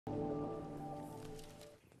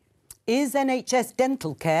Is NHS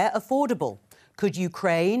dental care affordable? Could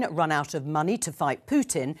Ukraine run out of money to fight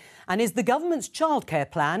Putin? And is the government's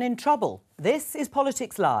childcare plan in trouble? This is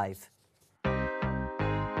Politics Live.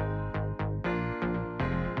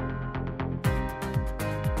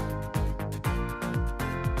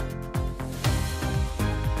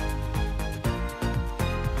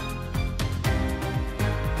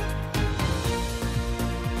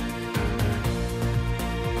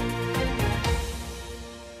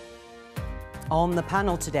 On the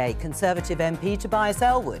panel today, Conservative MP Tobias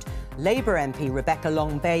Ellwood, Labour MP Rebecca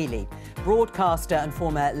Long-Bailey, broadcaster and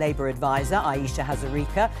former Labour advisor Aisha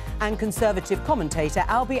Hazarika, and Conservative commentator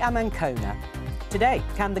Albi Amankona. Today,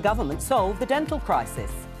 can the government solve the dental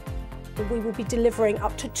crisis? We will be delivering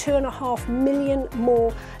up to 2.5 million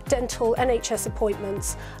more dental NHS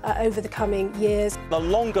appointments over the coming years. The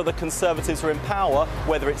longer the Conservatives are in power,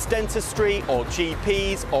 whether it's dentistry or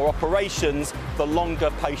GPs or operations, the longer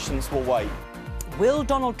patients will wait. Will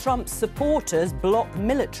Donald Trump's supporters block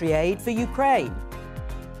military aid for Ukraine?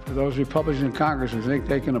 For those Republicans in Congress who think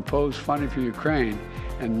they can oppose funding for Ukraine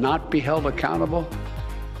and not be held accountable,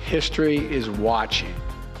 history is watching.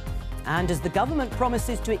 And as the government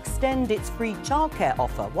promises to extend its free childcare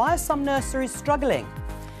offer, why are some nurseries struggling?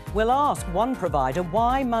 We'll ask one provider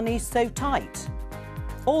why money's so tight.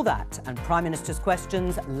 All that and Prime Minister's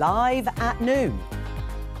questions live at noon.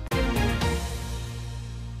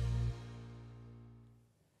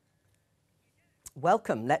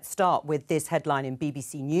 Welcome. Let's start with this headline in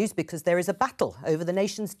BBC News because there is a battle over the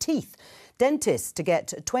nation's teeth. Dentists to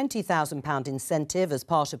get a £20,000 incentive as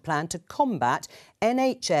part of plan to combat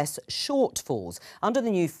NHS shortfalls. Under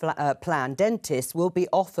the new plan, dentists will be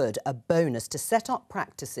offered a bonus to set up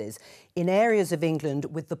practices in areas of England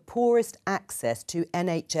with the poorest access to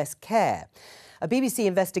NHS care. A BBC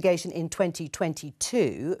investigation in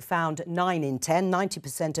 2022 found 9 in 10,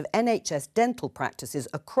 90% of NHS dental practices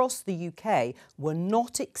across the UK were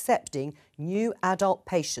not accepting new adult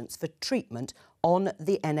patients for treatment on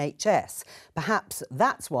the NHS. Perhaps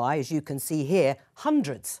that's why, as you can see here,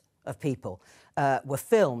 hundreds of people were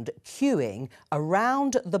filmed queuing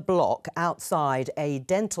around the block outside a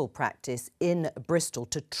dental practice in Bristol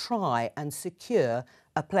to try and secure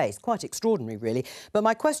a place. Quite extraordinary, really. But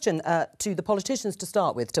my question to the politicians to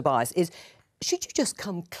start with, Tobias, is should you just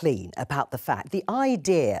come clean about the fact the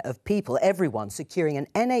idea of people, everyone, securing an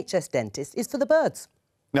NHS dentist is for the birds?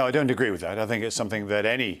 No, I don't agree with that. I think it's something that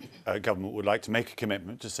any government would like to make a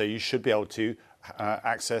commitment to say you should be able to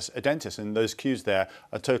access a dentist, and those queues there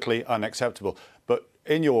are totally unacceptable. But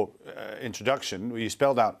in your introduction, where you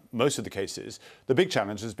spelled out most of the cases, the big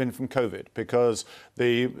challenge has been from COVID because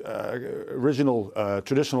the original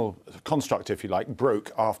traditional construct, if you like,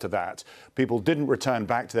 broke after that. People didn't return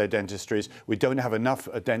back to their dentistries. We don't have enough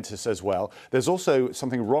dentists as well. There's also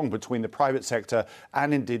something wrong between the private sector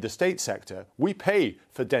and indeed the state sector. We pay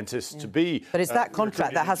for dentists to be... But it's that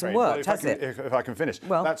contract that hasn't worked, has it? If I can finish.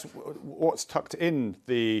 Well, that's what's tucked in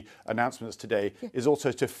the announcements today is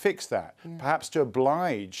also to fix that, perhaps to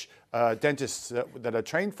oblige dentists that are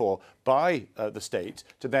trained for by the state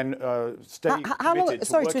to then stay committed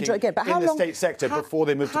to working in the state sector before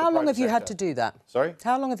they move to the private sector. How long have you had to do that? Sorry?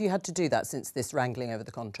 How long have you had to do that since this wrangling over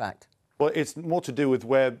the contract? Well, it's more to do with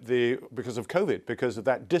because of COVID, because of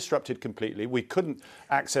that disrupted completely. We couldn't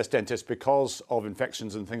access dentists because of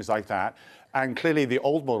infections and things like that. And clearly the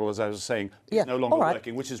old model, as I was saying, is no longer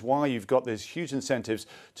working, which is why you've got these huge incentives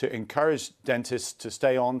to encourage dentists to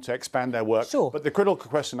stay on, to expand their work. Sure. But the critical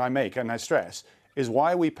question I make, and I stress, is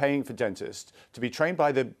why are we paying for dentists to be trained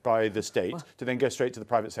by the state to then go straight to the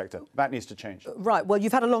private sector? That needs to change. Right. Well,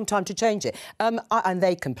 you've had a long time to change it. And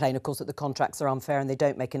they complain, of course, that the contracts are unfair and they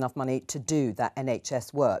don't make enough money to do that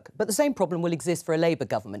NHS work. But the same problem will exist for a Labour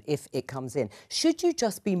government if it comes in. Should you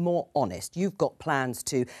just be more honest? You've got plans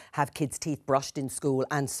to have kids' teeth brushed in school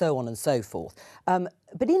and so on and so forth.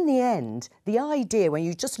 But in the end, the idea, when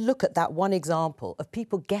you just look at that one example of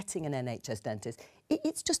people getting an NHS dentist,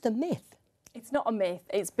 it's just a myth. It's not a myth.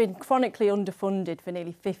 It's been chronically underfunded for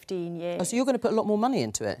nearly 15 years. Oh, so you're going to put a lot more money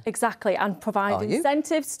into it? Exactly, and provide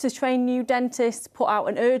incentives to train new dentists, put out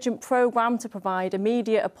an urgent programme to provide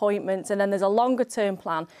immediate appointments, and then there's a longer-term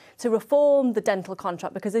plan to reform the dental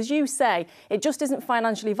contract because, as you say, it just isn't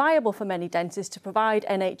financially viable for many dentists to provide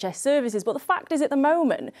NHS services. But the fact is, at the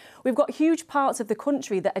moment, we've got huge parts of the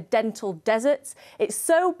country that are dental deserts. It's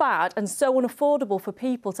so bad and so unaffordable for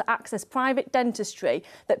people to access private dentistry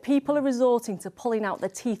that people are resorting to pulling out their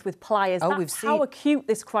teeth with pliers. That's how acute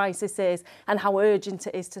this crisis is and how urgent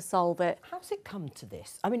it is to solve it. How's it come to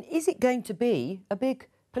this? I mean, is it going to be a big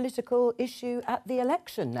political issue at the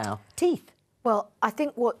election now? Teeth? Well, I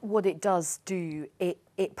think what it does do,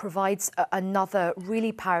 it provides another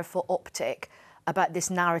really powerful optic about this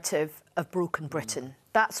narrative of broken Britain.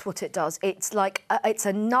 That's what it does. It's like, it's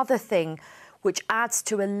another thing which adds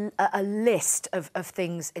to a list of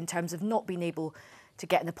things in terms of not being able to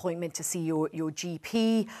get an appointment to see your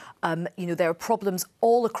GP. You know, there are problems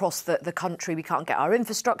all across the country. We can't get our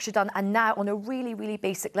infrastructure done. And now on a really, really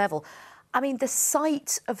basic level, I mean, the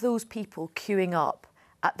sight of those people queuing up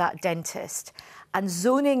at that dentist and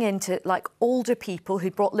zoning into like older people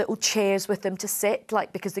who brought little chairs with them to sit,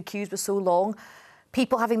 like because the queues were so long,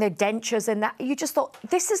 people having their dentures in that, you just thought,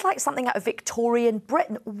 this is like something out of Victorian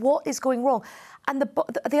Britain. What is going wrong? And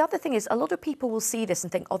the other thing is, a lot of people will see this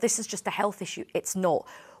and think, oh, this is just a health issue. It's not.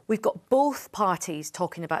 We've got both parties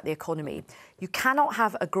talking about the economy. You cannot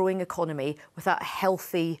have a growing economy without a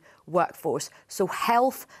healthy workforce. So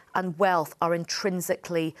health and wealth are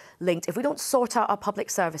intrinsically linked. If we don't sort out our public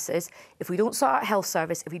services, if we don't sort out health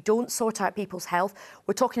service, if we don't sort out people's health,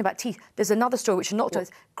 we're talking about teeth. There's another story which is not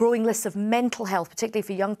growing lists of mental health, particularly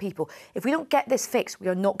for young people. If we don't get this fixed, we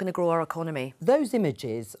are not going to grow our economy. Those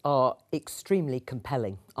images are extremely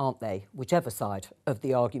compelling, aren't they? Whichever side of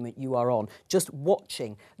the argument you are on, just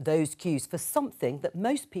watching those queues for something that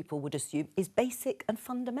most people would assume is basic and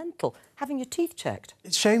fundamental, having your teeth checked.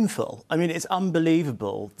 It's shameful. I mean, it's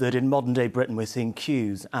unbelievable that in modern-day Britain we're seeing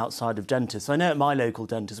queues outside of dentists. I know at my local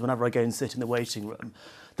dentist, whenever I go and sit in the waiting room,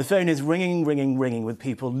 the phone is ringing with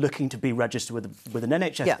people looking to be registered with an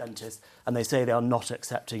NHS dentist, and they say they are not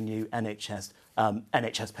accepting new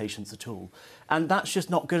NHS patients at all. And that's just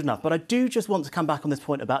not good enough. But I do just want to come back on this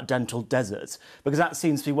point about dental deserts, because that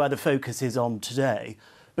seems to be where the focus is on today.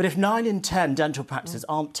 But if 9 in 10 dental practices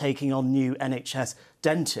aren't taking on new NHS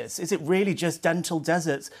dentists, is it really just dental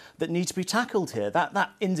deserts that need to be tackled here?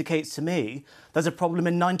 That indicates to me there's a problem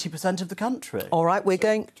in 90% of the country. All right, we're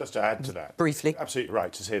going... Just to add to that. Briefly. Absolutely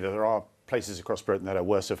right to say that there are places across Britain that are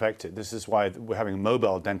worse affected. This is why we're having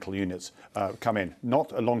mobile dental units come in.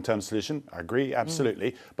 Not a long-term solution, I agree,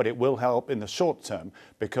 absolutely, but it will help in the short term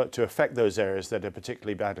to affect those areas that are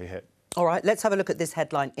particularly badly hit. All right, let's have a look at this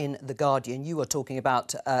headline in The Guardian. You were talking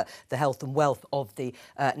about the health and wealth of the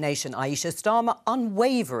nation. Aisha Starmer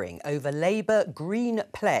unwavering over Labour Green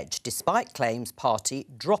Pledge, despite claims party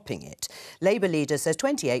dropping it. Labour leader says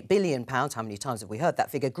 £28 billion, how many times have we heard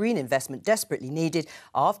that figure, green investment desperately needed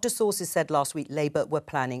after sources said last week Labour were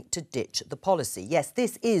planning to ditch the policy. Yes,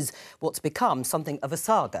 this is what's become something of a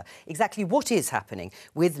saga. Exactly what is happening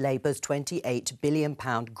with Labour's £28 billion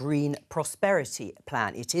green prosperity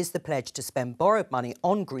plan? It is the pledge to spend borrowed money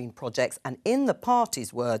on green projects and, in the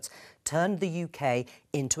party's words, turn the UK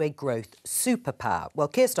into a growth superpower. Well,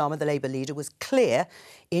 Keir Starmer, the Labour leader, was clear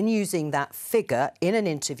in using that figure in an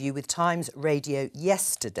interview with Times Radio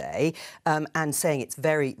yesterday and saying it's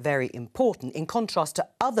very, very important, in contrast to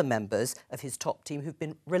other members of his top team who've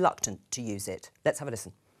been reluctant to use it. Let's have a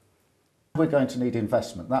listen. We're going to need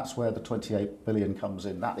investment. That's where the £28 billion comes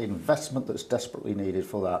in, that investment that's desperately needed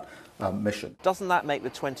for that mission. Doesn't that make the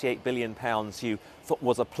 £28 billion you thought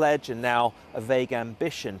was a pledge and now a vague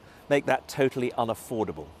ambition, make that totally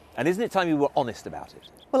unaffordable? And isn't it time you were honest about it?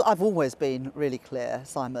 Well, I've always been really clear,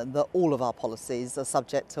 Simon, that all of our policies are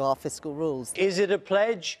subject to our fiscal rules. Is it a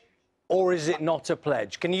pledge or is it not a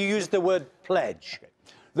pledge? Can you use the word pledge? Okay.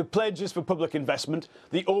 The pledge is for public investment.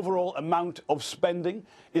 The overall amount of spending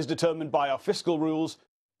is determined by our fiscal rules.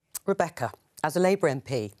 Rebecca, as a Labour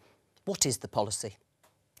MP, what is the policy?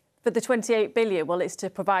 For the £28 billion, well, it's to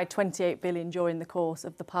provide £28 billion during the course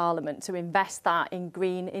of the Parliament to invest that in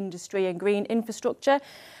green industry and green infrastructure.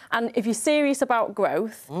 And if you're serious about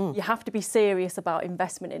growth, you have to be serious about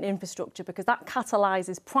investment in infrastructure, because that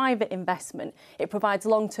catalyses private investment. It provides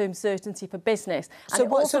long-term certainty for business. So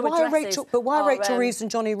why Rachel Reeves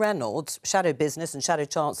and Johnny Reynolds, shadow business and shadow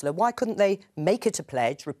chancellor, why couldn't they make it a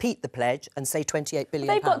pledge, repeat the pledge and say £28 billion?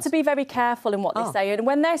 They've got to be very careful in what they say. And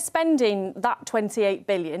when they're spending that £28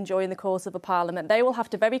 billion during the course of a Parliament, they will have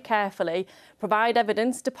to very carefully provide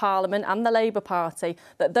evidence to Parliament and the Labour Party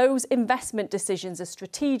that those investment decisions are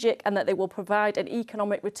strategic and that they will provide an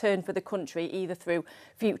economic return for the country, either through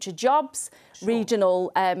future jobs,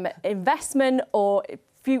 regional investment or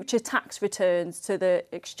future tax returns to the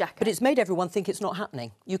Exchequer. But it's made everyone think it's not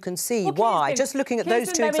happening. You can see why, just looking at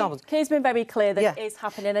those two examples. Keir's been very clear that it is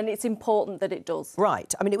happening and it's important that it does.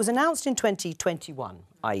 Right. I mean, it was announced in 2021,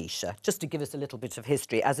 Aisha, just to give us a little bit of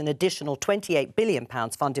history, as an additional £28 billion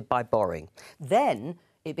funded by borrowing. Then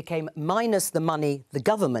it became minus the money the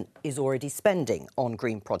government is already spending on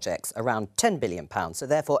green projects, around £10 billion, so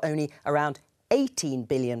therefore only around £18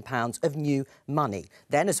 billion of new money.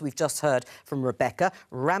 Then, as we've just heard from Rebecca,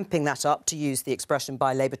 ramping that up, to use the expression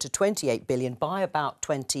by Labour, to £28 billion by about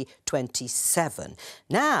 2027.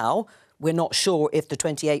 Now, we're not sure if the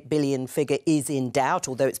 £28 billion figure is in doubt,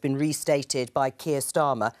 although it's been restated by Keir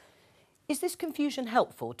Starmer. Is this confusion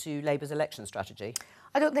helpful to Labour's election strategy?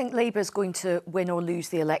 I don't think Labour is going to win or lose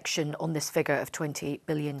the election on this figure of £28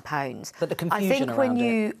 billion. But the confusion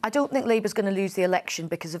I don't think Labour's going to lose the election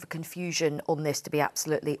because of a confusion on this, to be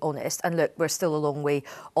absolutely honest. And look, we're still a long way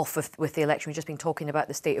off with the election. We've just been talking about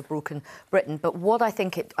the state of broken Britain. But what I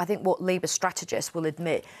think what Labour strategists will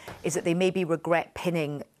admit is that they maybe regret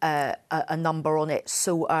pinning a number on it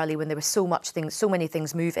so early when there was so many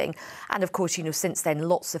things moving. And of course, since then,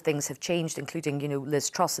 lots of things have changed, including, Liz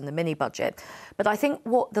Truss and the mini budget. But I think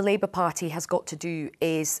what the Labour Party has got to do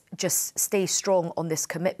is just stay strong on this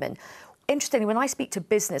commitment. Interestingly, when I speak to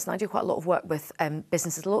business, and I do quite a lot of work with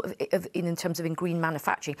businesses, a lot in terms of in green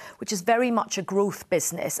manufacturing, which is very much a growth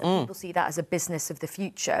business, and people see that as a business of the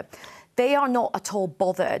future. They are not at all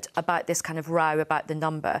bothered about this kind of row about the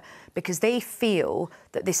number, because they feel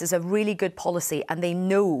that this is a really good policy and they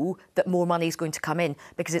know that more money is going to come in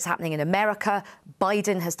because it's happening in America.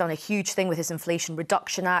 Biden has done a huge thing with his Inflation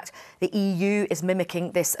Reduction Act. The EU is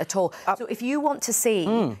mimicking this at all. So if you want to say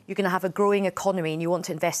you're going to have a growing economy and you want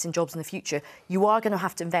to invest in jobs in the future, you are going to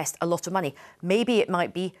have to invest a lot of money. Maybe it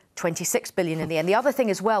might be 26 billion in the end. The other thing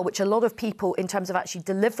as well, which a lot of people, in terms of actually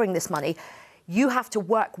delivering this money, you have to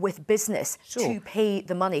work with business to pay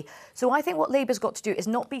the money. So I think what Labour's got to do is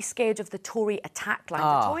not be scared of the Tory attack line.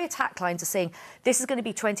 The Tory attack lines are saying this is going to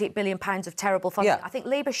be £28 billion of terrible funding. I think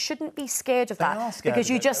Labour shouldn't be scared of that, because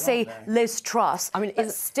you just say Liz Truss. I mean,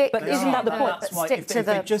 isn't that the point? That's why if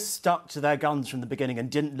they just stuck to their guns from the beginning and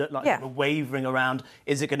didn't look like they were wavering around,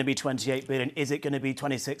 is it going to be 28 billion? Is it going to be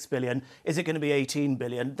 26 billion? Is it going to be 18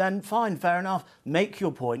 billion? Then fine, fair enough. Make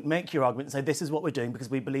your point, make your argument, and say this is what we're doing because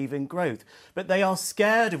we believe in growth. But they are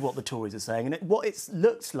scared of what the Tories are saying. And what it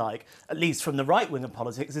looks like, at least from the right wing of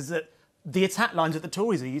politics, is that the attack lines that the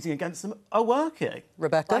Tories are using against them are working.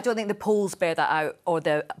 Rebecca? Well, I don't think the polls bear that out, or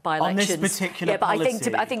the by-elections. On this particular but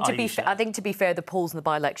policy, I think to be fair, the polls and the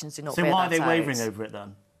by-elections do not bear that out. So why are they wavering over it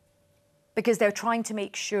then? Because they're trying to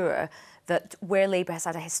make sure that where Labour has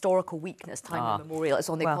had a historical weakness, time immemorial, is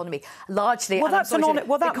on the economy. Largely,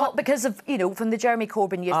 because of, from the Jeremy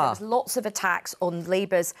Corbyn years, there was lots of attacks on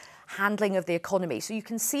Labour's handling of the economy. So you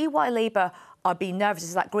can see why Labour are being nervous.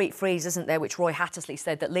 There's that great phrase, isn't there, which Roy Hattersley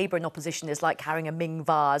said, that Labour in opposition is like carrying a Ming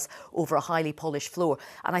vase over a highly polished floor.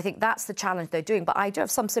 And I think that's the challenge they're doing. But I do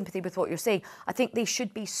have some sympathy with what you're saying. I think they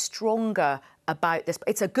should be stronger about this.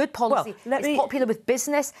 It's a good policy. It's popular with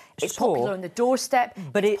business. It's popular on the doorstep.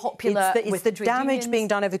 But it's popular with the damage unions. Being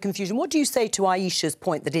done over confusion. What do you say to Aisha's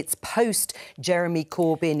point that it's post-Jeremy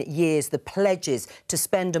Corbyn years, the pledges to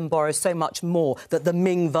spend and borrow so much more, that the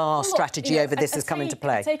Ming vase strategy over this has come into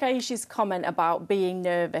play? I take Aisha's comment about being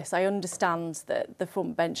nervous. I understand that the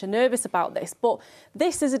front bench are nervous about this, but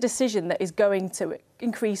this is a decision that is going to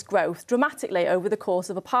increase growth dramatically over the course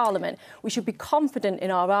of a parliament. We should be confident in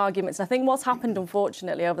our arguments. And I think what's happened,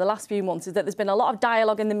 unfortunately, over the last few months is that there's been a lot of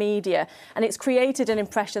dialogue in the media, and it's created an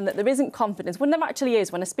impression that there isn't confidence, when there actually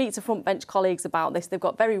is. When I speak to front bench colleagues about this, they've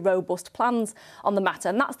got very robust plans on the matter,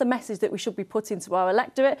 and that's the message that we should be putting to our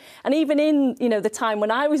electorate. And even in, the time when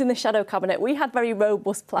I was in the shadow cabinet, we had very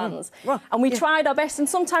robust plans, and we tried our best, and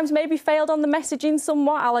sometimes maybe failed on the messaging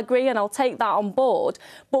somewhat. I'll agree, and I'll take that on board.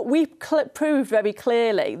 But we proved very clearly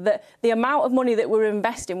that the amount of money that we're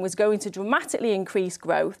investing was going to dramatically increase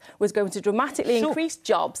growth, was going to dramatically increase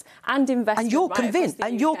jobs and investment. And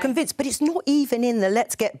you're convinced, but it's not even in the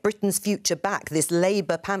Let's Get Britain's Future Back, this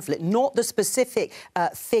Labour pamphlet, not the specific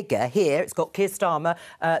figure here. It's got Keir Starmer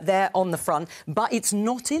there on the front, but it's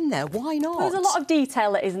not in there. Why not? There's a lot of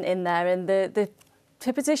detail that isn't in there, and the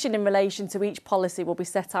position in relation to each policy will be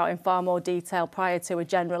set out in far more detail prior to a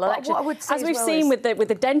general election. What I would say as we've seen with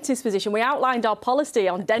the dentist position, we outlined our policy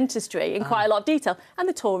on dentistry in quite a lot of detail, and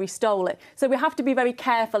the Tories stole it. So we have to be very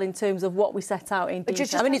careful in terms of what we set out in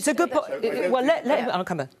detail. I mean, it's a good point. Well, I'll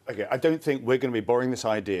come back. OK, I don't think we're going to be borrowing this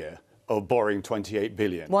idea of borrowing 28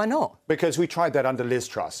 billion. Why not? Because we tried that under Liz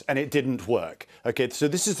Truss and it didn't work. OK, so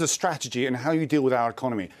this is the strategy and how you deal with our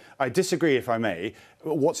economy. I disagree, if I may.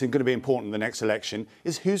 What's going to be important in the next election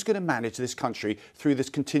is who's going to manage this country through this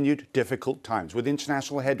continued difficult times with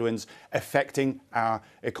international headwinds affecting our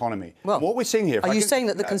economy. Well, what we're seeing here... Are you saying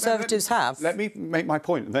that the Conservatives have? Let me make my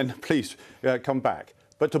point, and then please come back.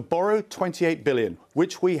 But to borrow 28 billion,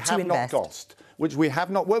 which we have not got, which we have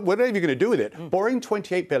not. Whatever you're going to do with it, borrowing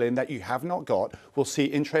 28 billion that you have not got will see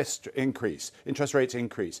interest rates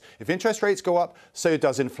increase. If interest rates go up, so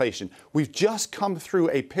does inflation. We've just come through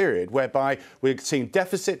a period whereby we're seeing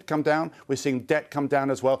deficit come down, we're seeing debt come down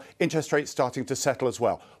as well, interest rates starting to settle as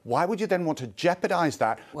well. Why would you then want to jeopardise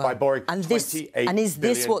that by borrowing 28 billion? And is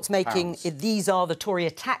this what's making pounds? These are the Tory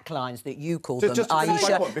attack lines that you call them, Just to finish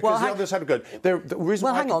my point, because the other side are good. The reason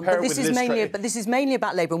why I compare it with this is mainly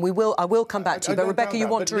about Labour, and I will come back to you. But Rebecca, you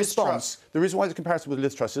want to respond? The reason why it's a comparison with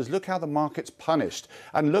Liz Truss is look how the market's punished,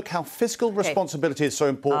 and look how fiscal responsibility is so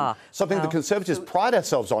important. Something the Conservatives pride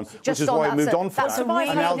ourselves on, which is why we moved on from that.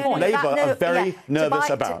 And now Labour are very nervous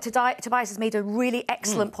about. Tobias has made a really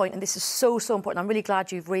excellent point, and this is so important. I'm really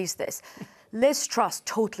glad you've raised this. Liz Truss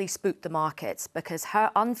totally spooked the markets because her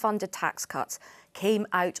unfunded tax cuts came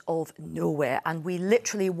out of nowhere, and we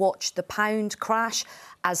literally watched the pound crash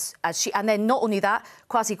as she. And then not only that,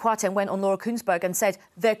 Kwasi Kwarteng went on Laura Kuenssberg and said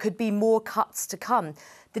there could be more cuts to come.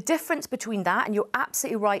 The difference between that, and you're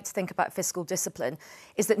absolutely right to think about fiscal discipline,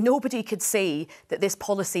 is that nobody could say that this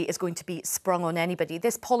policy is going to be sprung on anybody.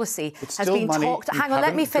 This policy has been talked. Hang on,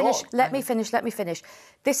 let me finish. Let me finish.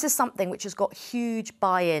 This is something which has got huge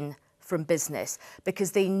buy-in from business,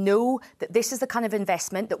 because they know that this is the kind of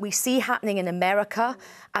investment that we see happening in America,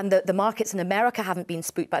 and that the markets in America haven't been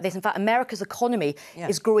spooked by this. In fact, America's economy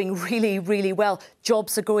is growing really, really well.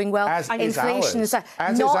 Jobs are growing well. Inflation is not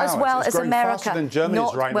as well as America. Faster than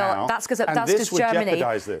Germany's right now. That's because Germany.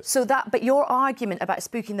 But your argument about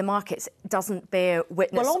spooking the markets doesn't bear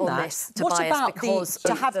witness on this. What about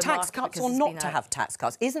to have tax cuts or not to have tax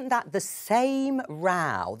cuts? Isn't that the same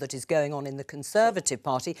row that is going on in the Conservative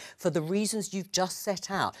Party for the reasons you've just set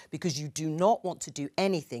out? Because you do not want to do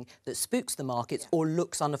anything that spooks the markets or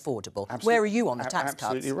looks unaffordable. Where are you on the tax cuts?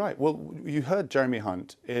 Absolutely right. Well, you heard Jeremy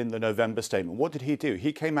Hunt in the November statement. What did he do?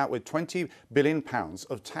 He came out with £20 billion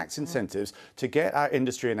of tax incentives to get our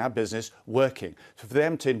industry and our business working, for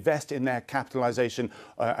them to invest in their capitalisation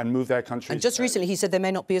and move their countries. And just recently he said there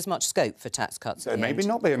may not be as much scope for tax cuts. Maybe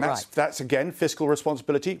not be. And that's, again, fiscal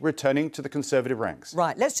responsibility returning to the Conservative ranks.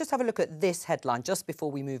 Right. Let's just have a look at this headline just before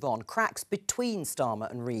we move on. Cracks between Starmer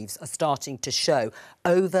and Reeves are starting to show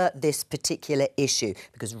over this particular issue,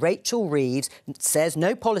 because Rachel Reeves says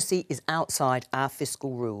no policy is outside our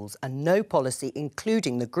fiscal rules, and no policy,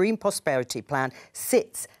 including the Green Prosperity Plan,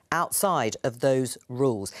 sits outside of those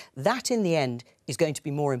rules. That, in the end, is going to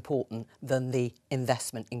be more important than the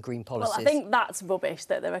investment in green policies. Well, I think that's rubbish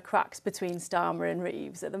that there are cracks between Starmer and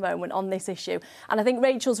Reeves at the moment on this issue. And I think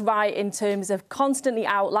Rachel's right in terms of constantly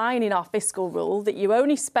outlining our fiscal rule, that you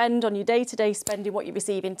only spend on your day-to-day spending what you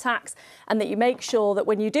receive in tax, and that you make sure that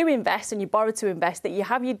when you do invest and you borrow to invest, that you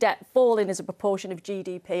have your debt falling as a proportion of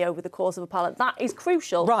GDP over the course of a pilot. That is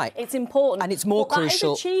crucial. Right. It's important. And it's more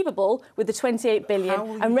crucial. That is achievable with the 28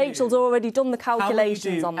 billion, and Rachel's already done the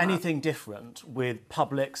calculations on that. Anything different with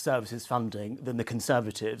public services funding than the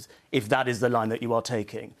Conservatives, if that is the line that you are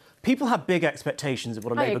taking? People have big expectations of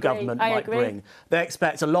what a Labour government might bring. They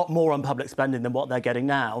expect a lot more on public spending than what they're getting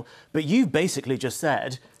now. But you've basically just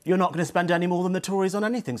said you're not going to spend any more than the Tories on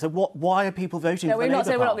anything. So why are people voting for the Labour Party? We're not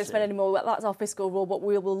saying we're not going to spend any more. That's our fiscal rule, but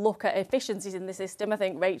we will look at efficiencies in the system. I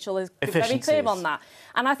think Rachel is very clear on that.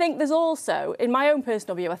 And I think there's also, in my own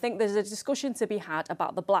personal view, I think there's a discussion to be had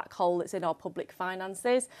about the black hole that's in our public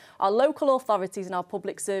finances. Our local authorities and our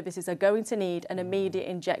public services are going to need an immediate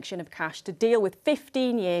injection of cash to deal with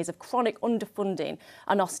 15 years of chronic underfunding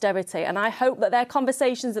and austerity. And I hope that there are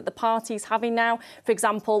conversations that the party's having now. For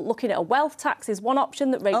example, looking at a wealth tax is one option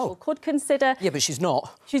that Rachel could consider. Yeah, but she's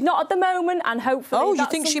not. She's not at the moment, and hopefully... Oh, you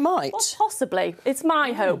think she might? Well, possibly. It's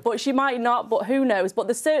my hope, but she might not, but who knows? But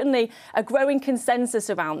there's certainly a growing consensus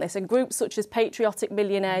around this, and groups such as Patriotic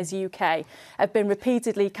Millionaires UK have been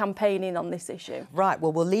repeatedly campaigning on this issue. Right,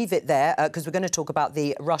 well, we'll leave it there, because we're going to talk about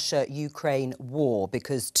the Russia-Ukraine war,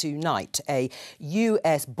 because tonight a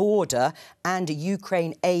US border and a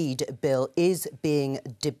Ukraine aid bill is being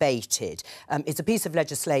debated. It's a piece of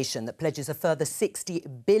legislation that pledges a further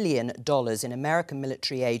 $60 billion in American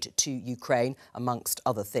military aid to Ukraine, amongst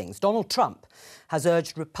other things. Donald Trump has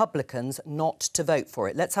urged Republicans not to vote for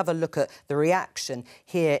it. Let's have a look at the reaction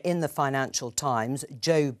here in the Financial Times.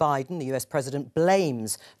 Joe Biden, the US president,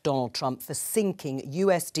 blames Donald Trump for sinking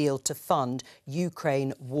US deal to fund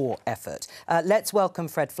Ukraine war effort. Let's welcome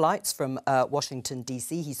Fred Fleitz from Washington,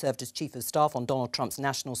 D.C. He served as Chief of Staff on Donald Trump's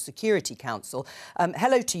National Security Council.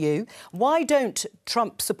 Hello to you. Why don't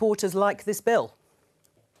Trump supporters like this bill?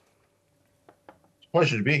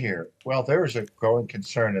 Pleasure to be here. Well, there is a growing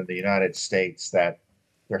concern in the United States that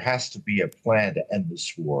there has to be a plan to end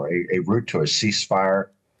this war, a route to a ceasefire,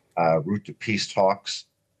 route to peace talks.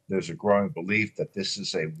 There's a growing belief that this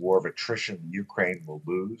is a war of attrition Ukraine will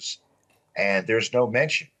lose. And there's no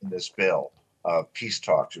mention in this bill of peace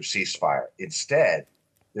talks or ceasefire. Instead,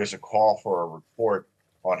 there's a call for a report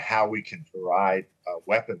on how we can provide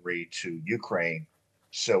weaponry to Ukraine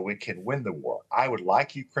so we can win the war. I would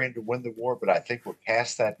like Ukraine to win the war, but I think we're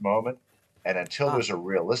past that moment. And until there's a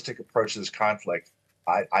realistic approach to this conflict,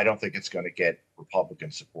 I don't think it's going to get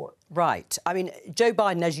Republican support. Right. I mean, Joe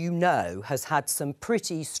Biden, as you know, has had some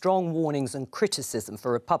pretty strong warnings and criticism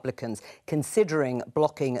for Republicans considering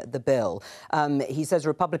blocking the bill. He says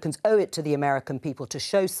Republicans owe it to the American people to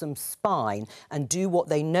show some spine and do what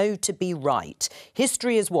they know to be right.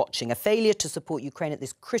 History is watching. A failure to support Ukraine at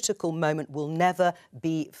this critical moment will never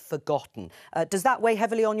be forgotten. Does that weigh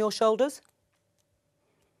heavily on your shoulders?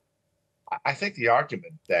 I think the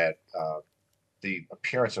argument that the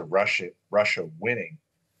appearance of Russia winning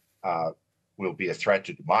will be a threat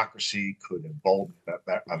to democracy, could embolden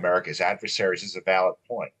America's adversaries is a valid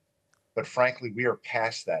point. But frankly, we are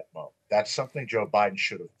past that moment. That's something Joe Biden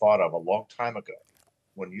should have thought of a long time ago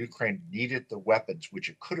when Ukraine needed the weapons which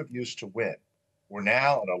it could have used to win. We're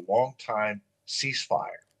now in a long-time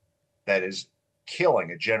ceasefire that is killing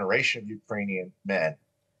a generation of Ukrainian men.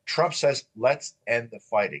 Trump says, let's end the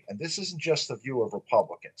fighting. And this isn't just the view of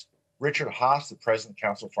Republicans. Richard Haas, the president of the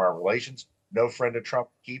Council of Foreign Relations, no friend of Trump,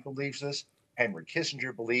 he believes this. Henry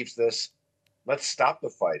Kissinger believes this. Let's stop the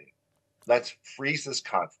fighting. Let's freeze this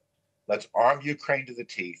conflict. Let's arm Ukraine to the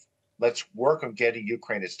teeth. Let's work on getting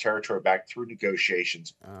Ukraine its territory back through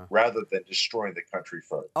negotiations rather than destroying the country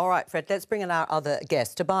further. All right, Fred, let's bring in our other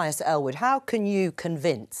guest, Tobias Elwood. How can you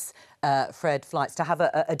convince Fred Fleitz to have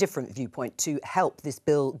a different viewpoint to help this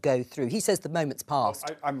bill go through? He says the moment's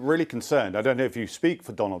passed. I'm really concerned. I don't know if you speak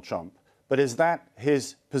for Donald Trump, but is that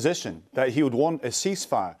his position, that he would want a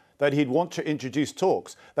ceasefire, that he'd want to introduce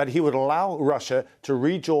talks, that he would allow Russia to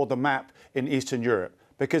redraw the map in Eastern Europe?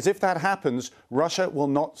 Because if that happens, Russia will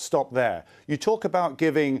not stop there. You talk about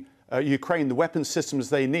giving Ukraine the weapon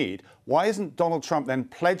systems they need. Why isn't Donald Trump then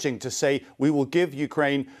pledging to say we will give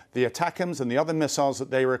Ukraine the ATACMS and the other missiles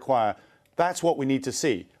that they require? That's what we need to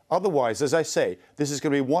see. Otherwise, as I say, this is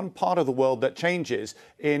going to be one part of the world that changes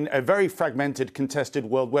in a very fragmented, contested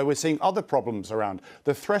world where we're seeing other problems around.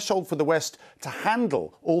 The threshold for the West to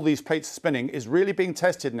handle all these plates spinning is really being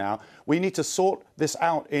tested now. We need to sort this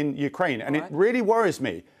out in Ukraine. And it really worries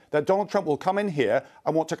me that Donald Trump will come in here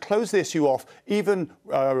and want to close the issue off, even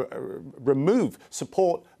remove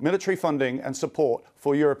support, military funding and support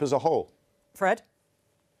for Europe as a whole. Fred?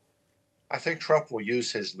 I think Trump will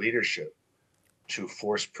use his leadership to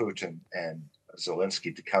force Putin and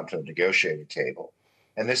Zelensky to come to the negotiating table.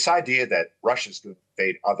 And this idea that Russia's going to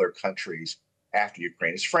invade other countries after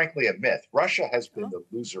Ukraine is frankly a myth. Russia has been the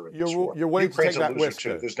loser in this war. You're willing Ukraine's to take a that loser risk,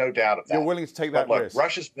 too. There's no doubt of that. You're willing to take that risk.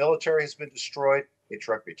 Russia's military has been destroyed. Its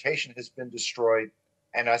reputation has been destroyed.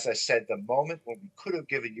 And as I said, the moment when we could have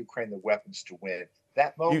given Ukraine the weapons to win,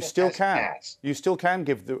 that moment has passed. You still can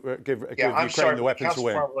give Ukraine the weapons to win. Council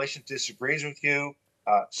of Foreign Relations disagrees with you.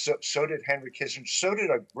 So did Henry Kissinger. So did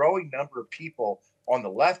a growing number of people on the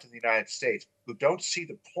left of the United States who don't see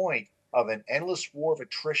the point of an endless war of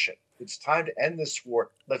attrition. It's time to end this war.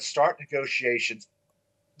 Let's start negotiations.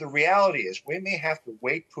 The reality is we may have to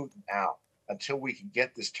wait Putin out until we can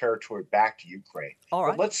get this territory back to Ukraine. All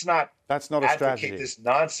right. But let's not advocate strategy. this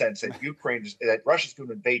nonsense that that Russia's going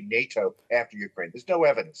to invade NATO after Ukraine. There's no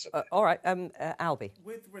evidence of it. All right, Albie.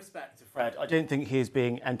 With respect to Fred, I don't think he is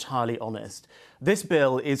being entirely honest. This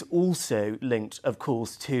bill is also linked, of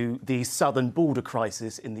course, to the southern border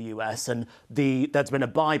crisis in the US, and there's been a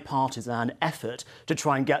bipartisan effort to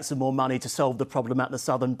try and get some more money to solve the problem at the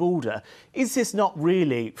southern border. Is this not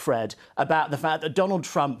really, Fred, about the fact that Donald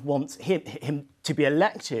Trump wants him to be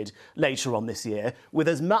elected later on this year with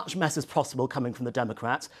as much mess as possible coming from the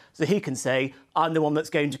Democrats, so he can say, I'm the one that's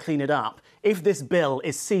going to clean it up? If this bill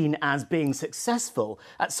is seen as being successful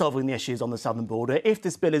at solving the issues on the southern border, if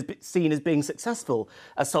this bill is seen as being successful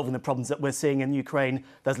at solving the problems that we're seeing in Ukraine,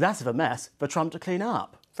 there's less of a mess for Trump to clean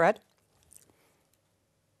up. Fred?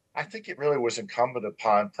 I think it really was incumbent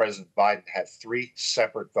upon President Biden to have 3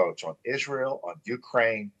 separate votes on Israel, on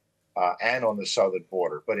Ukraine, and on the southern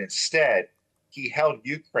border. But instead, he held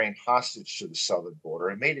Ukraine hostage to the southern border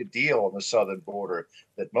and made a deal on the southern border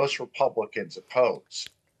that most Republicans oppose.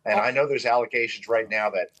 And I know there's allegations right now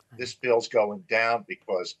that this bill's going down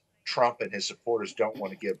because Trump and his supporters don't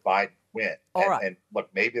want to give Biden win. Right. And look,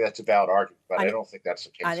 maybe that's a valid argument, but I don't think that's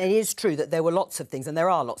the case. And it is true that there were lots of things, and there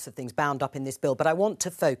are lots of things bound up in this bill, but I want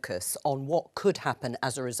to focus on what could happen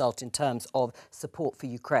as a result in terms of support for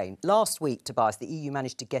Ukraine. Last week, Tobias, the EU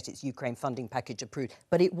managed to get its Ukraine funding package approved,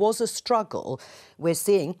 but it was a struggle. We're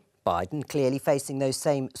seeing Biden clearly facing those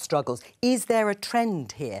same struggles. Is there a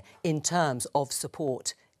trend here in terms of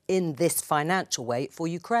support in this financial way for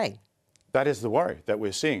Ukraine? That is the worry that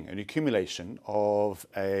we're seeing, an accumulation of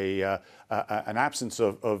an absence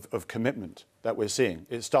of commitment that we're seeing.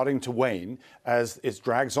 It's starting to wane as it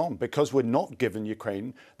drags on because we're not giving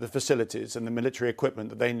Ukraine the facilities and the military equipment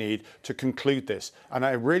that they need to conclude this. And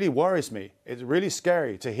it really worries me. It's really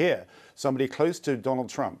scary to hear somebody close to Donald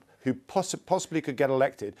Trump who possibly could get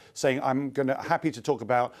elected, saying, I'm happy to talk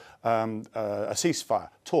about a ceasefire,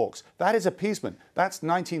 talks. That is appeasement. That's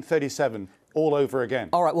 1937 all over again.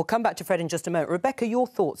 All right, we'll come back to Fred in just a moment. Rebecca, your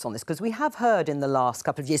thoughts on this? Because we have heard in the last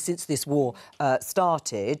couple of years since this war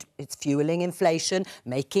started, it's fuelling inflation,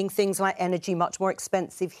 making things like energy much more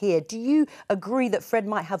expensive here. Do you agree that Fred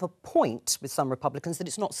might have a point with some Republicans that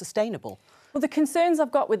it's not sustainable? Well, the concerns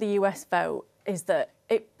I've got with the US vote is that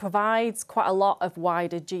it provides quite a lot of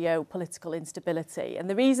wider geopolitical instability. And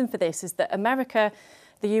the reason for this is that America,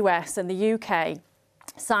 the US and the UK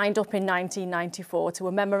signed up in 1994 to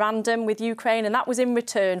a memorandum with Ukraine, and that was in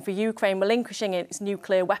return for Ukraine relinquishing its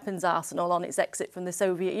nuclear weapons arsenal on its exit from the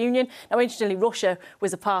Soviet Union. Now, interestingly, Russia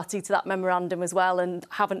was a party to that memorandum as well and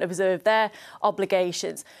haven't observed their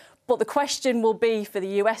obligations. But the question will be for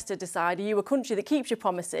the US to decide, are you a country that keeps your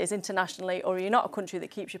promises internationally, or are you not a country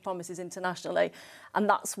that keeps your promises internationally? And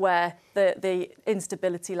that's where the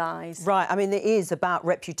instability lies. Right. I mean, it is about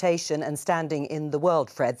reputation and standing in the world,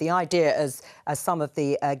 Fred. The idea, as some of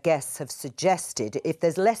the guests have suggested, if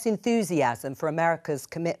there's less enthusiasm for America's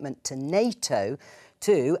commitment to NATO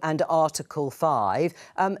too and Article 5,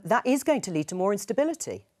 that is going to lead to more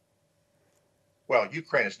instability. Well,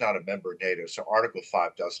 Ukraine is not a member of NATO, so Article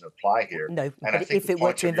 5 doesn't apply here. No, but if it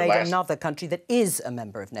were to invade another country that is a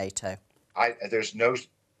member of NATO?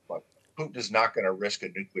 Putin is not going to risk a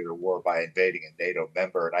nuclear war by invading a NATO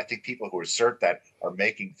member, and I think people who assert that are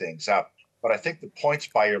making things up. But I think the points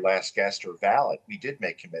by your last guest are valid. We did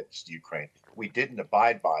make commitments to Ukraine. We didn't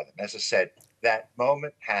abide by them. As I said, that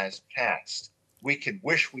moment has passed. We can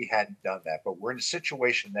wish we hadn't done that, but we're in a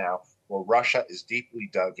situation now where Russia is deeply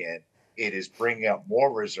dug in. It is bringing up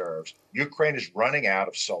more reserves. Ukraine is running out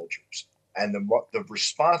of soldiers. And the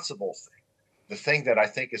responsible thing, the thing that I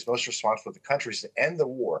think is most responsible for the country is to end the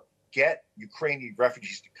war, get Ukrainian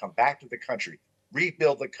refugees to come back to the country,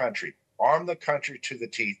 rebuild the country, arm the country to the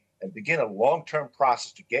teeth, and begin a long-term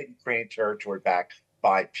process to get Ukrainian territory back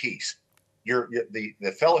by peace.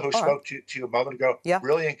 The fellow who spoke to you a moment ago,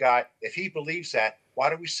 brilliant guy. If he believes that, why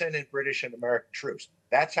don't we send in British and American troops?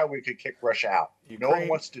 That's how we could kick Russia out. No one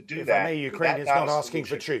wants to do that. Ukraine is not asking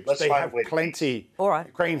for troops. They have plenty.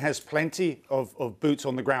 Ukraine has plenty of boots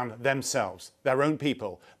on the ground themselves, their own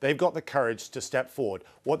people. They've got the courage to step forward.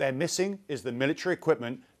 What they're missing is the military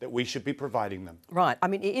equipment that we should be providing them. Right. I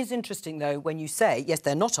mean, it is interesting, though, when you say, yes,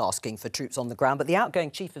 they're not asking for troops on the ground, but the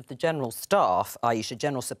outgoing Chief of the General Staff, Aisha,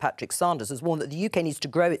 General Sir Patrick Sanders, has warned that the UK needs to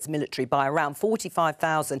grow its military by around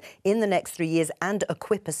 45,000 in the next 3 years and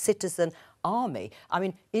equip a citizen army. I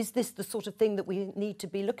mean, is this the sort of thing that we need to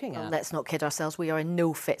be looking at? Well, let's not kid ourselves. We are in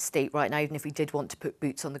no fit state right now. Even if we did want to put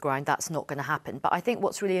boots on the ground, that's not going to happen. But I think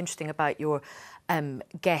what's really interesting about your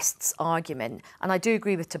guest's argument, and I do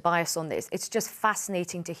agree with Tobias on this, it's just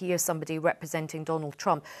fascinating to hear somebody representing Donald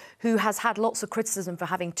Trump, who has had lots of criticism for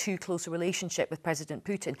having too close a relationship with President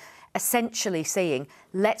Putin, essentially saying,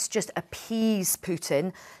 let's just appease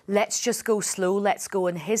Putin, let's just go slow, let's go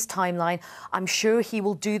in his timeline. I'm sure he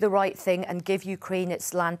will do the right thing and give Ukraine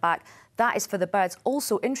its land back. That is for the birds.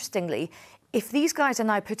 Also, interestingly, if these guys are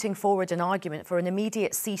now putting forward an argument for an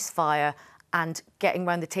immediate ceasefire and getting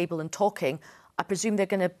around the table and talking, I presume they're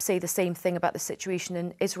going to say the same thing about the situation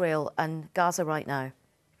in Israel and Gaza right now.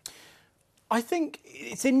 I think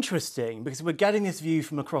it's interesting because we're getting this view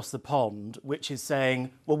from across the pond, which is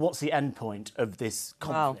saying, well, what's the end point of this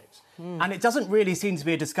conflict? Wow. And it doesn't really seem to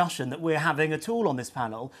be a discussion that we're having at all on this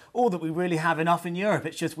panel, or that we really have enough in Europe.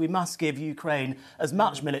 It's just we must give Ukraine as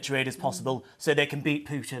much military aid as possible so they can beat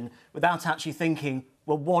Putin without actually thinking,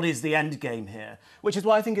 well, what is the end game here? Which is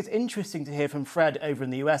why I think it's interesting to hear from Fred over in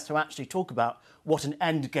the US to actually talk about what an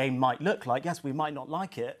end game might look like. Yes, we might not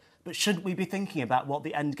like it, but shouldn't we be thinking about what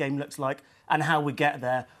the end game looks like and how we get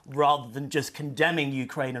there, rather than just condemning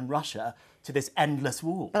Ukraine and Russia to this endless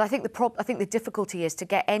war. But I think the difficulty is to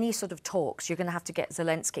get any sort of talks, you're going to have to get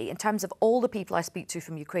Zelensky. In terms of all the people I speak to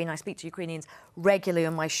from Ukraine, I speak to Ukrainians regularly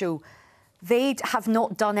on my show, they have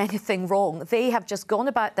not done anything wrong. They have just gone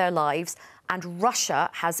about their lives, and Russia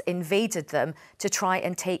has invaded them to try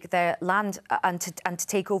and take their land and to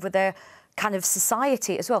take over their kind of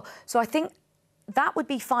society as well. So I think that would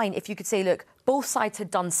be fine if you could say, look, both sides had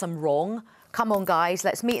done some wrong. Come on, guys,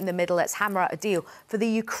 let's meet in the middle, let's hammer out a deal. For the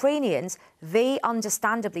Ukrainians, they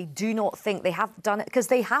understandably do not think they have done it, because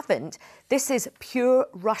they haven't. This is pure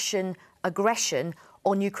Russian aggression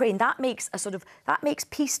on Ukraine. That makes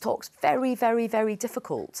peace talks very, very, very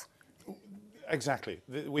difficult. Exactly.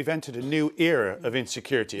 We've entered a new era of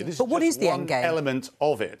insecurity. This but what is the one end game? Element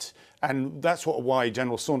of it. And that's why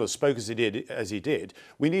General Saunders spoke as he did.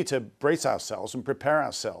 We need to brace ourselves and prepare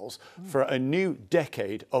ourselves for a new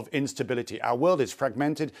decade of instability. Our world is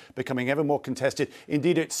fragmented, becoming ever more contested.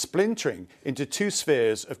 Indeed, it's splintering into two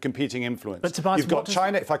spheres of competing influence. But Tobias, you've got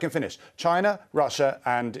China, if I can finish, China, Russia,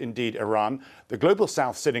 and indeed Iran, the global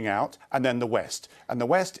south sitting out, and then the West. And the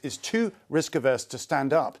West is too risk-averse to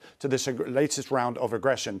stand up to this latest round of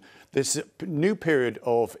aggression. This new period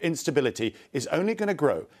of instability is only going to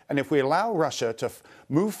grow. And if we allow Russia to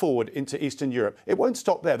move forward into Eastern Europe, it won't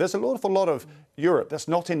stop there. There's an awful lot of Europe that's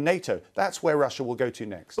not in NATO. That's where Russia will go to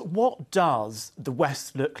next. But what does the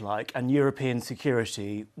West look like and European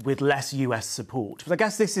security with less US support? Because I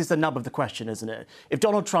guess this is the nub of the question, isn't it? If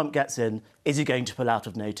Donald Trump gets in, is he going to pull out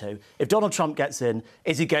of NATO? If Donald Trump gets in,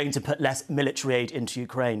 is he going to put less military aid into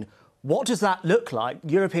Ukraine? What does that look like,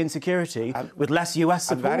 European security, with less US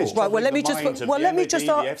support? And that is right, well, let me just... Well, let me just...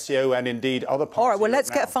 The FCO and indeed other parts. All right, well, let's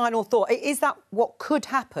get a final thought. Is that what could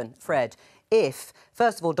happen, Fred, if,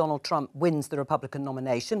 first of all, Donald Trump wins the Republican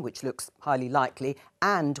nomination, which looks highly likely,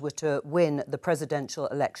 and were to win the presidential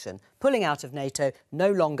election? Pulling out of NATO,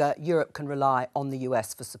 no longer Europe can rely on the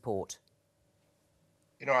US for support.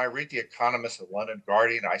 You know, I read The Economist, the London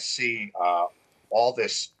Guardian. I see all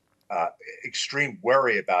this extreme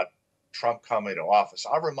worry about Trump coming to office.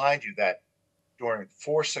 I'll remind you that during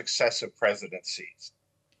 4 successive presidencies,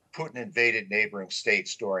 Putin invaded neighboring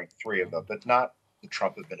states during 3 of them, but not the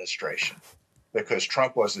Trump administration, because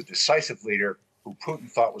Trump was a decisive leader who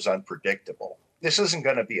Putin thought was unpredictable. This isn't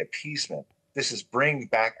going to be appeasement. This is bringing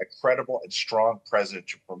back a credible and strong president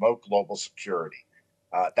to promote global security.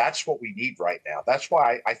 That's what we need right now. That's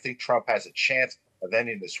why I think Trump has a chance of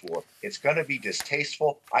ending this war. It's going to be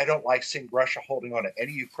distasteful. I don't like seeing Russia holding on to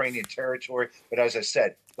any Ukrainian territory. But as I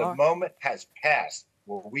said, the moment has passed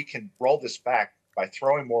where we can roll this back by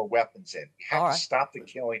throwing more weapons in. We have to stop the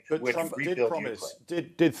killing. But we have Trump to rebuild did promise,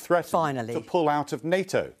 Ukraine. did threaten to pull out of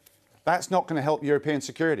NATO. That's not going to help European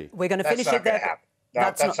security. We're going to finish it there. No,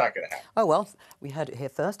 that's not going to happen. Oh, well, we heard it here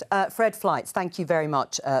first. Fred Fleitz, thank you very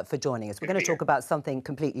much for joining us. We're going to talk about something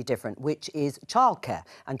completely different, which is childcare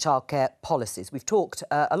and childcare policies. We've talked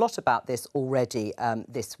a lot about this already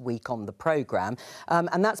this week on the programme,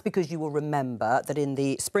 and that's because you will remember that in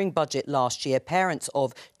the spring budget last year, parents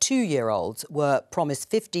of 2-year-olds were promised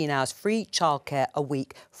 15 hours free childcare a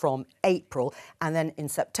week from April, and then in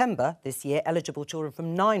September this year, eligible children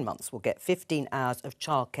from 9 months will get 15 hours of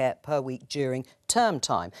childcare per week during term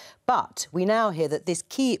time. But we now hear that this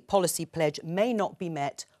key policy pledge may not be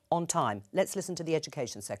met on time. Let's listen to the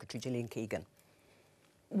Education Secretary, Gillian Keegan.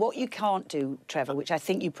 What you can't do, Trevor, which I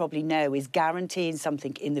think you probably know, is guaranteeing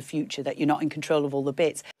something in the future that you're not in control of all the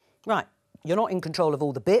bits. Right. You're not in control of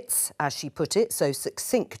all the bits, as she put it so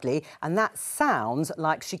succinctly, and that sounds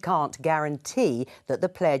like she can't guarantee that the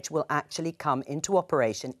pledge will actually come into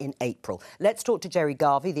operation in April. Let's talk to Jerry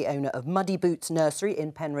Garvey, the owner of Muddy Boots Nursery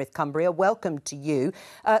in Penrith, Cumbria. Welcome to you.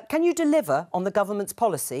 Can you deliver on the government's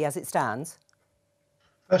policy as it stands?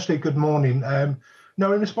 Firstly, good morning.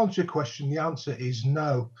 No, in response to your question, the answer is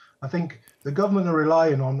no. I think the government are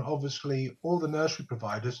relying on, obviously, all the nursery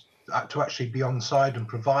providers to actually be on side and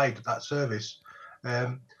provide that service.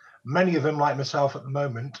 Many of them, like myself at the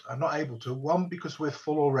moment, are not able to. One, because we're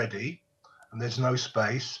full already and there's no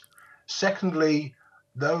space. Secondly,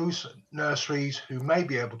 those nurseries who may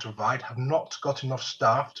be able to provide have not got enough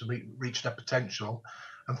staff to reach their potential.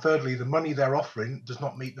 And thirdly, the money they're offering does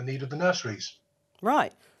not meet the need of the nurseries.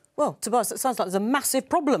 Right. Well, Tobias, it sounds like there's a massive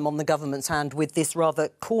problem on the government's hand with this rather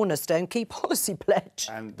cornerstone key policy pledge.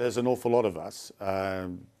 And there's an awful lot of us,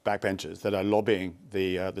 backbenchers, that are lobbying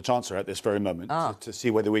the Chancellor at this very moment to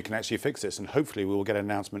see whether we can actually fix this. And hopefully we will get an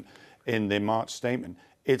announcement in the March statement.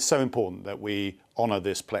 it's so important that we honour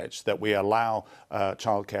this pledge, that we allow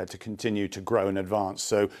childcare to continue to grow and advance.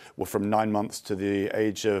 So we're from 9 months to the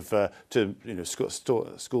age of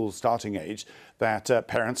school starting age, that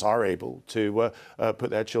parents are able to put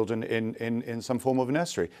their children in some form of a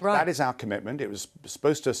nursery. Right. That is our commitment. It was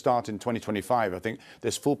supposed to start in 2025. I think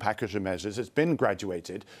this full package of measures, it's been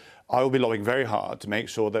graduated. I will be lobbying very hard to make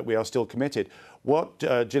sure that we are still committed. What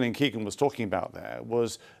Gillian Keegan was talking about there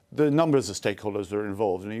was the numbers of stakeholders that are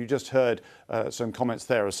involved. And you just heard some comments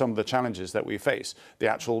there of some of the challenges that we face, the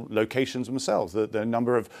actual locations themselves, the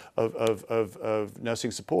number of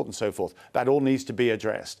nursing support and so forth. That all needs to be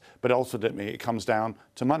addressed. But ultimately, it comes down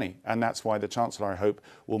to money. And that's why the Chancellor, I hope,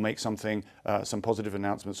 will make some positive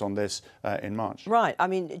announcements on this in March. Right. I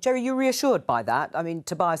mean, Jerry, you're reassured by that. I mean,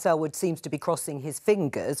 Tobias Ellwood seems to be crossing his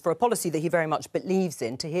fingers for a policy that he very much believes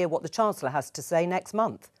in, to hear what the Chancellor has to say next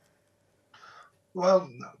month. Well,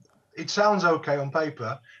 it sounds OK on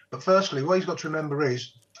paper, but firstly, what he's got to remember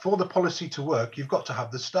is, for the policy to work, you've got to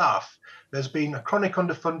have the staff. There's been a chronic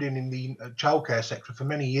underfunding in the childcare sector for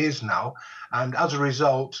many years now, and as a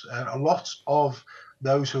result, a lot of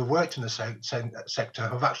those who have worked in the sector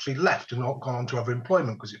have actually left and not gone on to other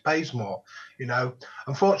employment because it pays more. You know,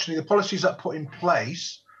 unfortunately, the policies that are put in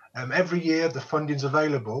place, every year the funding's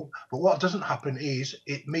available, but what doesn't happen is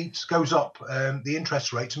it goes up the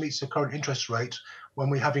interest rates, meets the current interest rates when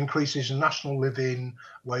we have increases in national living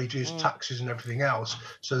wages, taxes and everything else.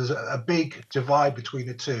 So there's a big divide between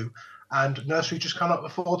the two, and nursery just cannot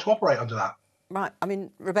afford to operate under that. Right. I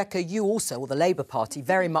mean, Rebecca, you also, or the Labour Party,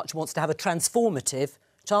 very much wants to have a transformative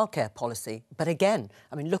childcare policy. But again,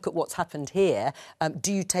 I mean, look at what's happened here.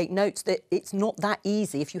 Do you take notes that it's not that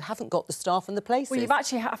easy if you haven't got the staff and the places? Well, you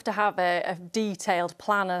actually have to have a detailed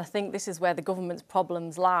plan, and I think this is where the government's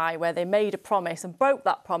problems lie, where they made a promise and broke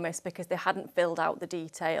that promise because they hadn't filled out the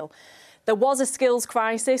detail. There was a skills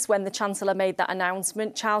crisis when the Chancellor made that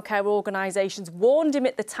announcement. Childcare organisations warned him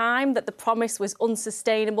at the time that the promise was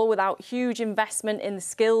unsustainable without huge investment in the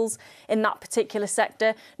skills in that particular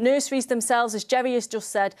sector. Nurseries themselves, as Jerry has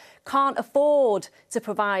just said, can't afford to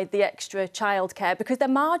provide the extra childcare because their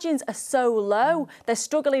margins are so low. They're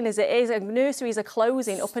struggling as it is, and nurseries are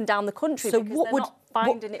closing up and down the country because they're not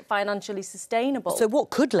finding it financially sustainable. So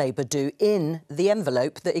what could Labour do in the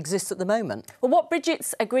envelope that exists at the moment? Well, what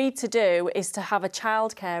Bridget's agreed to do is to have a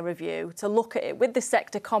childcare review, to look at it with the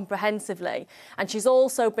sector comprehensively. And she's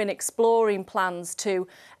also been exploring plans to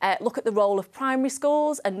look at the role of primary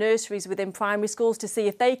schools and nurseries within primary schools to see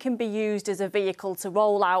if they can be used as a vehicle to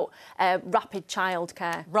roll out rapid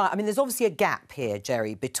childcare. Right, I mean, there's obviously a gap here,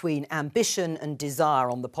 Jerry, between ambition and desire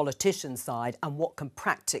on the politician side and what can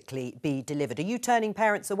practically be delivered. Are you turning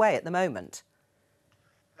parents away at the moment?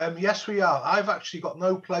 Yes, we are. I've actually got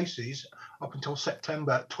no places up until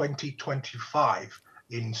September 2025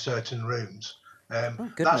 in certain rooms.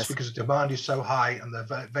 That's because the demand is so high and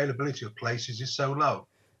the availability of places is so low.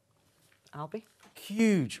 Albie?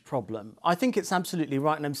 Huge problem. I think it's absolutely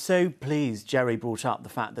right, and I'm so pleased Jerry brought up the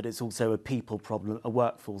fact that it's also a people problem, a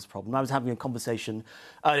workforce problem. I was having a conversation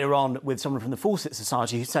earlier on with someone from the Fawcett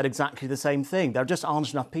Society who said exactly the same thing. There just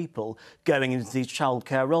aren't enough people going into these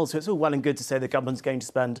childcare roles. So it's all well and good to say the government's going to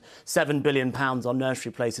spend £7 billion on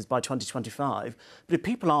nursery places by 2025, but if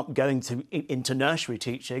people aren't going into nursery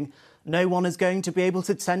teaching, no one is going to be able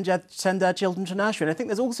to send their children to nursery. And I think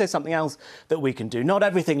there's also something else that we can do. Not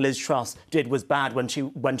everything Liz Truss did was bad when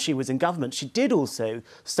she was in government. She did also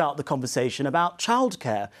start the conversation about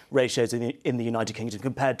childcare ratios in the United Kingdom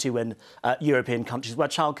compared to in European countries where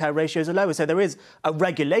childcare ratios are lower. So there is a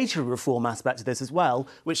regulatory reform aspect to this as well,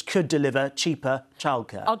 which could deliver cheaper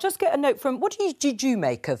childcare. I'll just get a note from... What did you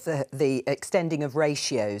make of the extending of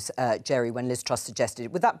ratios, Jerry, when Liz Truss suggested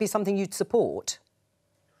it? Would that be something you'd support?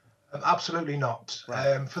 Absolutely not.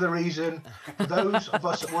 Right. For the reason, for those of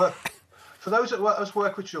us that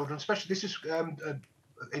work with children, especially this is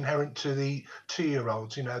inherent to the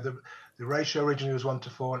 2-year-olds. You know, the ratio originally was 1 to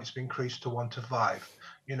 4, and it's been increased to 1 to 5.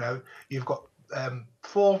 You know, you've got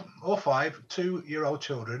 4 or 5 2-year-old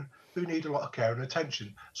children who need a lot of care and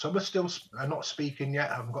attention. Some are still not speaking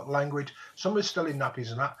yet, haven't got language. Some are still in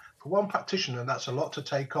nappies and that. For one practitioner, that's a lot to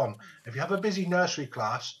take on. If you have a busy nursery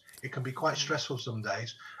class, it can be quite stressful some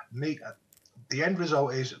days. The end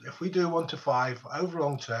result is, if we do 1 to 5 over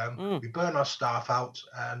long term, we burn our staff out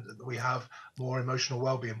and we have more emotional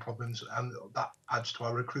wellbeing problems, and that adds to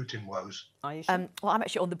our recruiting woes. Well, I'm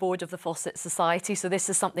actually on the board of the Fawcett Society, so this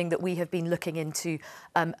is something that we have been looking into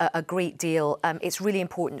a great deal. It's really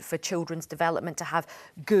important for children's development to have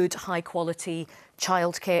good, high-quality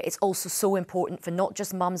childcare. It's also so important for not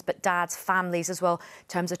just mums but dads, families as well, in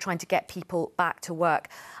terms of trying to get people back to work.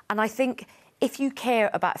 And I think if you care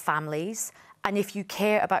about families, and if you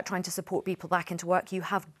care about trying to support people back into work, you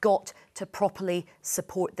have got to properly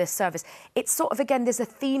support this service. It's sort of, again, there's a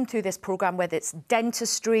theme through this programme, whether it's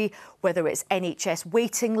dentistry, whether it's NHS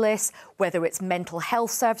waiting lists, whether it's mental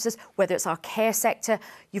health services, whether it's our care sector.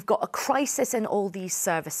 You've got a crisis in all these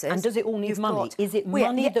services. And does it all need money? Is it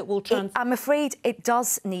money that will transfer? I'm afraid it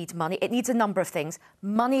does need money. It needs a number of things.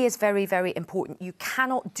 Money is very, very important. You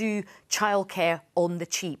cannot do childcare on the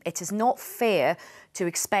cheap. It is not fair to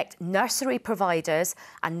expect nursery providers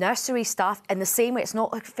and nursery staff in the same way it's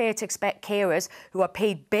not fair to expect carers who are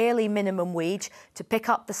paid barely minimum wage to pick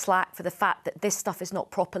up the slack for the fact that this stuff is not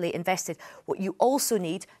properly invested. What you also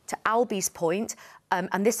need, to Albie's point,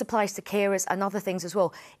 and this applies to carers and other things as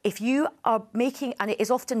well, if you are making, and it is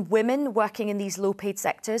often women working in these low-paid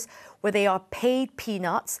sectors where they are paid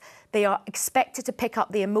peanuts, they are expected to pick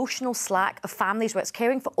up the emotional slack of families where it's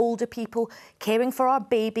caring for older people, caring for our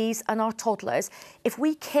babies and our toddlers. If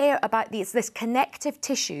we care about this connective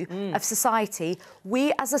tissue of society,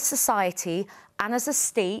 we as a society and as a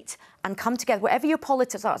state, and come together, wherever your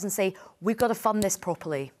politics are, and say, we've got to fund this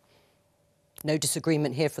properly. No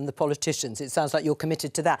disagreement here from the politicians. It sounds like you're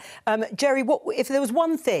committed to that. Jerry, if there was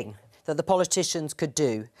one thing that the politicians could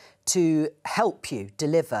do to help you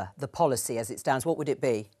deliver the policy as it stands, what would it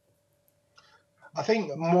be? I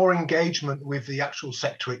think more engagement with the actual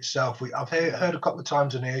sector itself. I've heard a couple of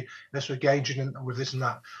times in here, let's engage with this and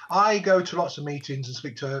that. I go to lots of meetings and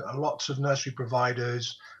speak to lots of nursery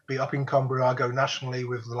providers, be up in Cumbria, I go nationally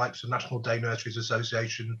with the likes of National Day Nurseries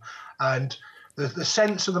Association, and the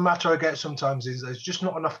sense of the matter I get sometimes is there's just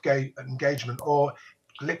not enough engagement, or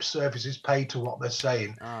lip service is paid to what they're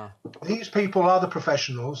saying. These people are the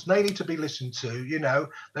professionals. They need to be listened to. You know,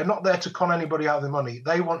 they're not there to con anybody out of their money.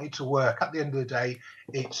 They want it to work. At the end of the day,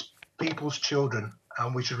 it's people's children,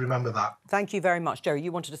 and we should remember that. Thank you very much. Jerry,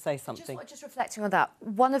 you wanted to say something. Just reflecting on that,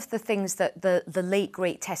 one of the things that the late,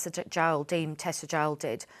 great Dame Tessa Giles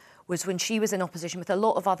did was when she was in opposition with a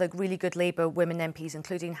lot of other really good Labour women MPs,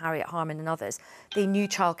 including Harriet Harman and others, they knew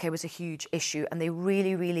childcare was a huge issue, and they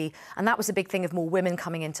really, and that was a big thing of more women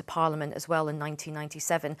coming into Parliament as well in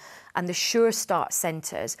 1997. And the Sure Start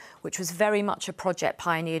Centres, which was very much a project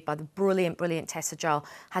pioneered by the brilliant Tessa Giles,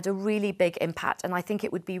 had a really big impact. And I think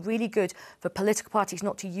it would be really good for political parties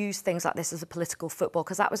not to use things like this as a political football,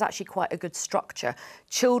 because that was actually quite a good structure.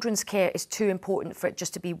 Children's care is too important for it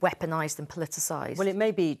just to be weaponised and politicised. Well, it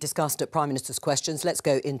may be discussed at Prime Minister's questions. Let's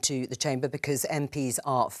go into the chamber because MPs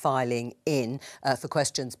are filing in for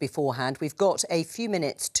questions beforehand. We've got a few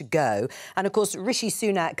minutes to go. And, of course, Rishi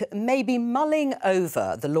Sunak may be mulling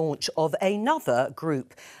over the launch of another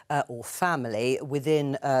group or family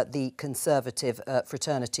within the Conservative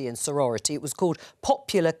fraternity and sorority. It was called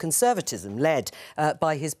Popular Conservatism, led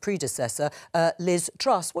by his predecessor, Liz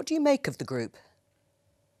Truss. What do you make of the group?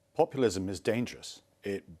 Populism is dangerous.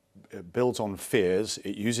 It builds on fears,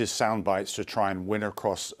 it uses sound bites to try and win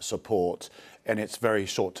across support, and it's very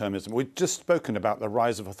short-termism. We've just spoken about the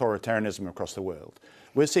rise of authoritarianism across the world.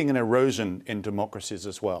 We're seeing an erosion in democracies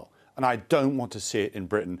as well. And I don't want to see it in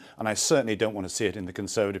Britain, and I certainly don't want to see it in the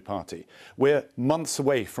Conservative Party. We're months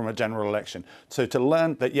away from a general election. So to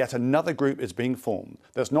learn that yet another group is being formed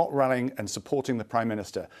that's not rallying and supporting the Prime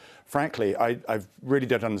Minister, frankly, I really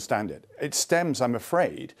don't understand it. It stems, I'm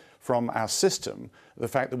afraid, from our system, the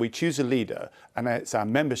fact that we choose a leader and it's our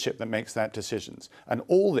membership that makes that decisions. And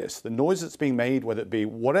all this, the noise that's being made, whether it be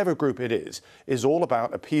whatever group it is all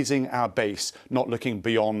about appeasing our base, not looking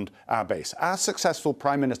beyond our base. Our successful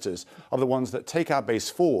prime ministers are the ones that take our base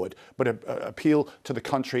forward, but appeal to the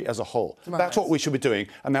country as a whole. Right. That's what we should be doing,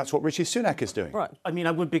 and that's what Rishi Sunak is doing. Right. I mean,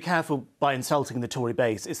 I would be careful by insulting the Tory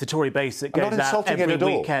base. It's the Tory base that goes out every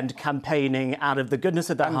weekend campaigning out of the goodness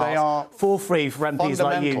of their hearts for free for MPs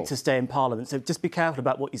like you to stay in Parliament. So just be careful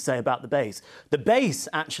about what you say about the base. The base,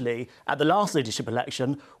 actually, at the last leadership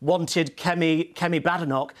election, wanted Kemi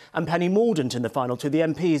Badenoch and Penny Mordaunt in the final two. The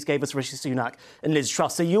MPs gave us Rishi Sunak and Liz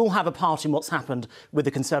Truss. So you'll have a part in what's happened with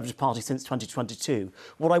the Conservative Party since 2022.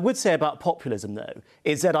 What I would say about populism, though,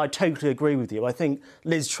 is that I totally agree with you. I think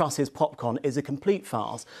Liz Truss's popcorn is a complete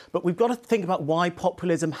farce. But we've got to think about why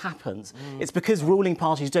populism happens. It's because ruling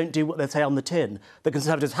parties don't do what they say on the tin. The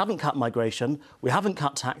Conservatives haven't cut migration, we haven't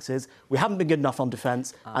cut taxes, we haven't been good enough on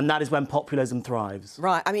defence, and that is when populism thrives.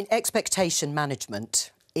 Right. I mean, expectation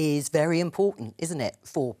management is very important, isn't it,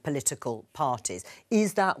 for political parties?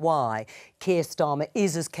 Is that why Keir Starmer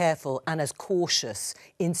is as careful and as cautious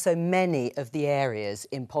in so many of the areas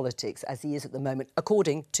in politics as he is at the moment,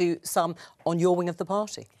 according to some on your wing of the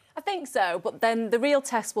party? I think so, but then the real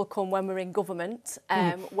test will come when we're in government,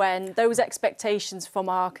 when those expectations from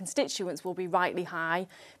our constituents will be rightly high,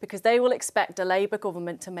 because they will expect a Labour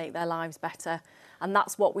government to make their lives better. And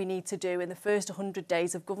that's what we need to do in the first 100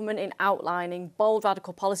 days of government, in outlining bold,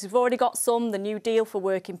 radical policies. We've already got some. The New Deal for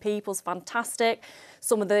working people's fantastic.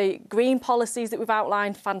 Some of the green policies that we've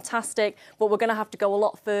outlined, fantastic. But we're going to have to go a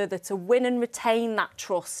lot further to win and retain that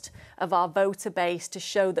trust of our voter base, to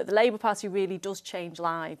show that the Labour Party really does change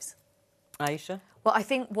lives. Aisha? Well, I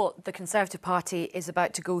think what the Conservative Party is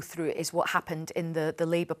about to go through is what happened in the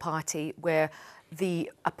Labour Party, where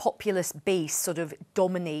a populist base sort of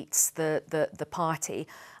dominates the party.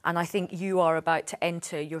 And I think you are about to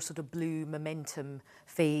enter your sort of blue momentum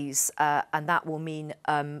phase, and that will mean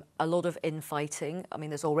a lot of infighting. I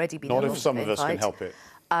mean, there's already been a lot of infight. Not if some of us can help it.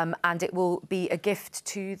 And it will be a gift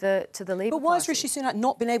to the Labour But why has Party. Rishi Sunak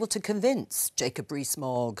not been able to convince Jacob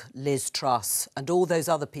Rees-Mogg, Liz Truss and all those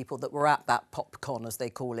other people that were at that popcorn, as they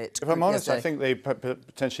call it? If I'm honest, I think they've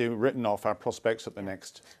potentially written off our prospects at the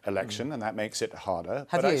next election, and that makes it harder.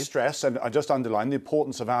 Have but you? I stress, and I just underline the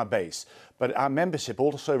importance of our base. But our membership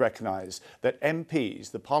also recognise that MPs,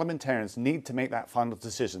 the parliamentarians, need to make that final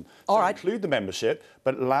decision. All so right. include the membership,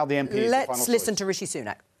 but allow the MPs the final Let's listen choice. to Rishi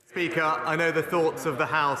Sunak. Speaker, I know the thoughts of the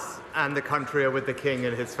House and the country are with the King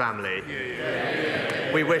and his family.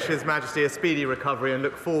 We wish His Majesty a speedy recovery and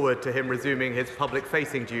look forward to him resuming his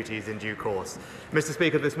public-facing duties in due course. Mr.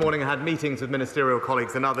 Speaker, this morning I had meetings with ministerial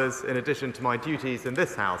colleagues and others. In addition to my duties in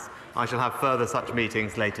this House, I shall have further such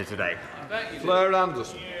meetings later today. Blair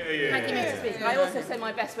Anderson. Thank you, Mr. Speaker. I also send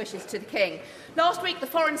my best wishes to the King. Last week, the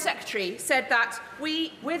Foreign Secretary said that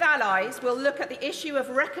we, with allies, will look at the issue of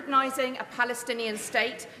recognising a Palestinian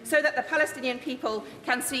state so that the Palestinian people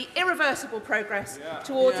can see irreversible progress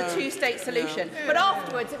towards a two-state solution. But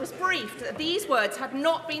afterwards, it was briefed that these words had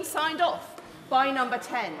not been signed off by number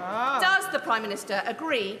 10. Does the Prime Minister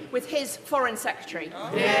agree with his Foreign Secretary?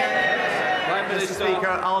 Mr. Speaker,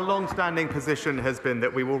 our long-standing position has been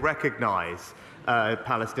that we will recognise a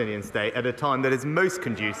Palestinian state at a time that is most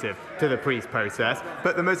conducive to the peace process.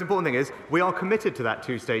 But the most important thing is we are committed to that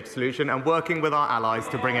two-state solution and working with our allies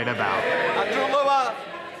to bring it about.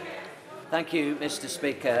 Thank you, Mr.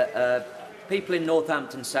 Speaker. People in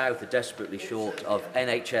Northampton South are desperately short of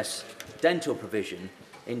NHS dental provision.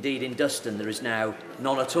 Indeed, in Duston, there is now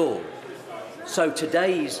none at all. So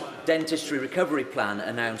today's dentistry recovery plan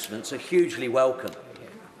announcements are hugely welcome.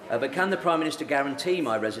 But can the Prime Minister guarantee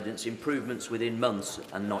my residents improvements within months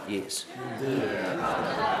and not years?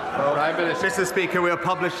 Mr. Speaker, we are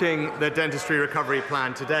publishing the dentistry recovery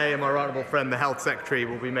plan today, and my right honourable friend, the Health Secretary,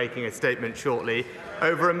 will be making a statement shortly.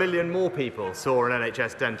 Over 1 million more people saw an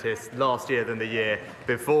NHS dentist last year than the year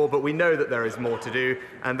before, but we know that there is more to do,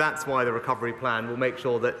 and that's why the recovery plan will make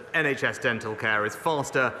sure that NHS dental care is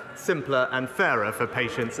faster, simpler and fairer for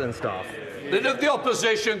patients and staff. Leader of the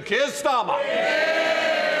Opposition, Keir Starmer.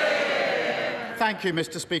 Thank you,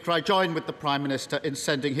 Mr. Speaker. I join with the Prime Minister in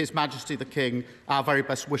sending His Majesty the King our very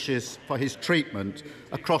best wishes for his treatment.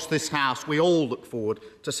 Across this House, we all look forward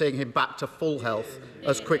to seeing him back to full health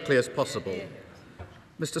as quickly as possible.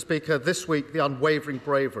 Mr. Speaker, this week the unwavering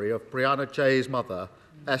bravery of Brianna Jay's mother,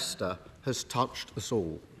 Esther, has touched us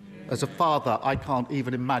all. As a father, I can't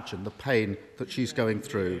even imagine the pain that she's going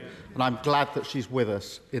through, and I'm glad that she's with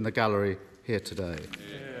us in the gallery here today.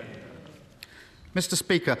 Mr.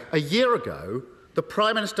 Speaker, a year ago, the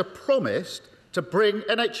Prime Minister promised to bring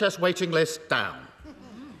NHS waiting lists down.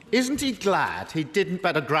 Isn't he glad he didn't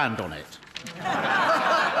bet $1,000 on it? Prime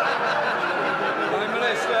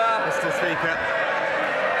Minister. Mr. Speaker.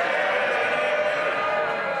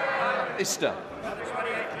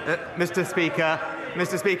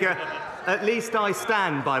 Mr. Speaker, at least I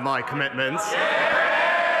stand by my commitments.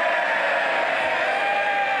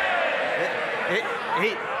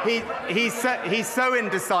 He's so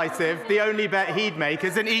indecisive, the only bet he'd make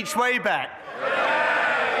is an each-way bet.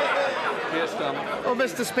 Well,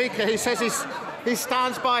 Mr. Speaker, he says he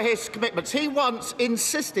stands by his commitments. He once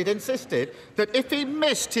insisted that if he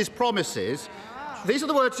missed his promises, these are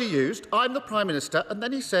the words he used, I'm the Prime Minister, and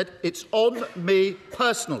then he said, it's on me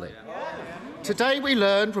personally. Today we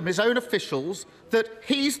learned from his own officials that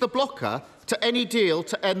he's the blocker to any deal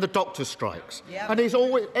to end the doctor strikes. Yep. And he's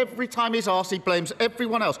always, every time he's asked, he blames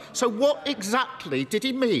everyone else. So what exactly did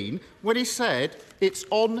he mean when he said it's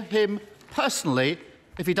on him personally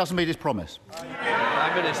if he doesn't meet his promise?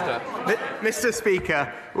 Prime Minister. Mr.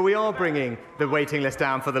 Speaker, well, we are bringing the waiting list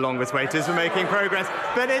down for the longest waiters. We're making progress.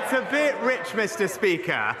 But it's a bit rich, Mr.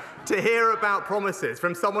 Speaker, to hear about promises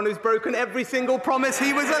from someone who's broken every single promise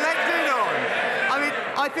he was elected on. I mean,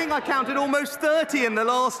 I think I counted almost 30 in the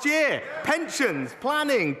last year. Pensions,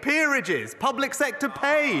 planning, peerages, public sector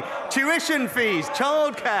pay, tuition fees,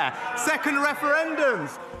 childcare, second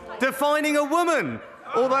referendums, defining a woman.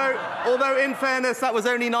 Although in fairness, that was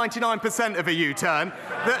only 99% of a U-turn.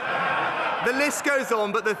 The list goes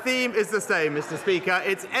on, but the theme is the same, Mr. Speaker.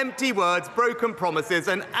 It's empty words, broken promises,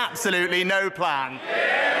 and absolutely no plan.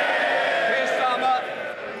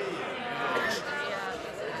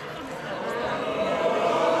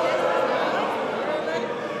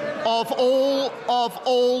 Of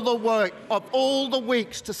all the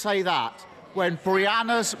weeks to say that, when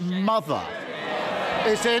Brianna's mother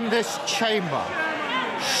is in this chamber,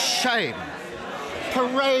 shame,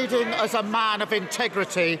 parading as a man of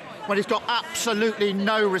integrity when he's got absolutely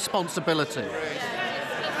no responsibility.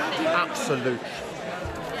 Absolute.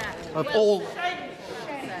 Of all.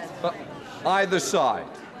 Either side.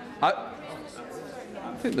 I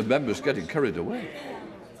think the member's getting carried away.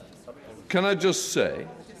 Can I just say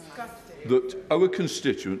that our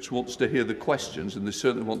constituents want to hear the questions and they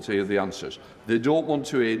certainly want to hear the answers. They don't want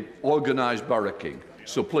to hear organised barracking.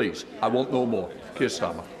 So please, I want no more. Keir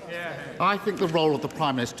Starmer. I think the role of the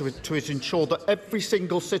Prime Minister is to ensure that every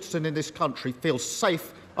single citizen in this country feels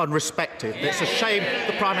safe and respected. It's a shame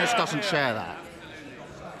the Prime Minister doesn't share that.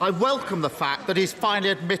 I welcome the fact that he's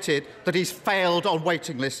finally admitted that he's failed on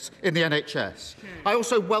waiting lists in the NHS. I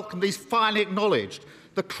also welcome that he's finally acknowledged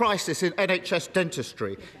the crisis in NHS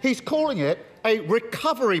dentistry. He's calling it a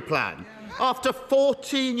recovery plan after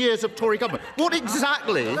 14 years of Tory government. What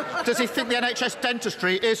exactly does he think the NHS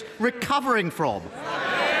dentistry is recovering from?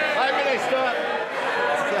 Prime Minister.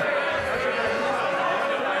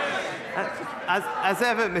 As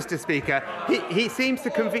ever, Mr. Speaker, he seems to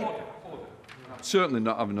convene. Certainly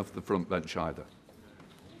not having enough the front bench either.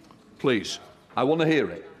 Please, I want to hear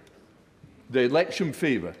it. The election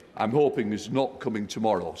fever, I'm hoping, is not coming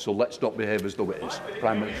tomorrow, so let's not behave as though it is.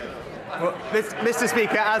 Prime Minister. Well, Mr.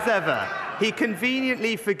 Speaker, as ever, he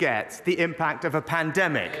conveniently forgets the impact of a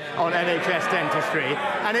pandemic on NHS dentistry,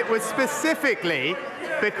 and it was specifically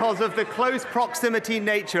because of the close proximity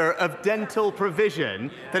nature of dental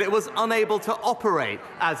provision that it was unable to operate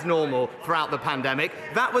as normal throughout the pandemic.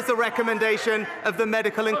 That was the recommendation of the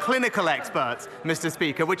medical and clinical experts, Mr.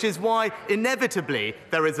 Speaker, which is why inevitably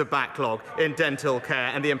there is a backlog in dental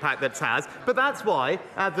care and the impact that it has. But that's why,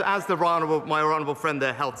 as my honourable friend,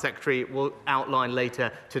 the Health Secretary, will outline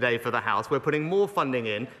later today for the House, we're putting more funding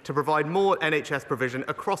in to provide more NHS provision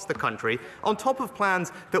across the country, on top of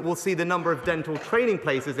plans that will see the number of dental training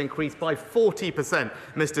places increased by 40%,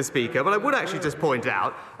 Mr. Speaker. But I would actually just point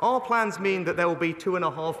out, our plans mean that there will be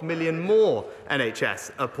 2.5 million more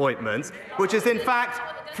NHS appointments, which is in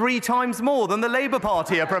fact 3 times more than the Labour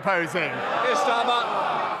Party are proposing.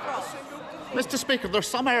 Mr. Speaker, there are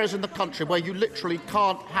some areas in the country where you literally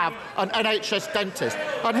can't have an NHS dentist,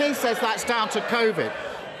 and he says that's down to COVID.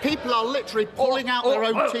 People are literally pulling out their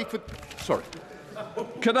own teeth. Sorry.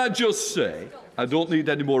 Can I just say, I don't need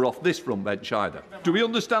any more off this front bench either. Do we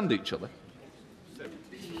understand each other?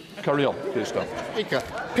 Carry on, Keir Starmer. Speaker,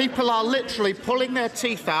 people are literally pulling their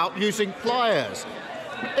teeth out using pliers.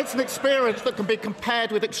 It's an experience that can be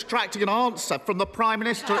compared with extracting an answer from the Prime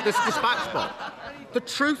Minister at this dispatch box. The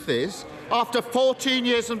truth is, after 14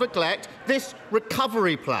 years of neglect, this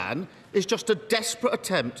recovery plan is just a desperate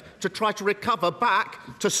attempt to try to recover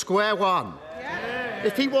back to square one.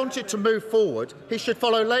 If he wanted to move forward, he should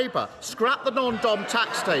follow Labour, scrap the non-dom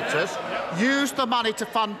tax status, use the money to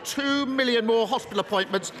fund 2 million more hospital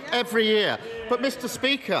appointments every year. But, Mr.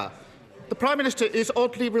 Speaker, the Prime Minister is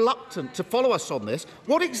oddly reluctant to follow us on this.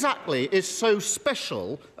 What exactly is so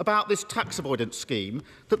special about this tax avoidance scheme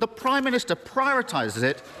that the Prime Minister prioritises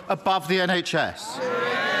it above the NHS?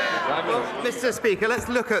 Well, Mr. Speaker, let's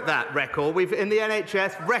look at that record. We've, in the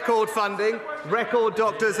NHS, record funding, record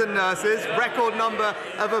doctors and nurses, record number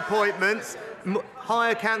of appointments,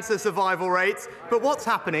 higher cancer survival rates. But what's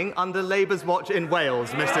happening under Labour's watch in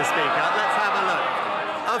Wales, Mr. Speaker? Let's have a look.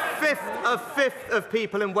 A fifth of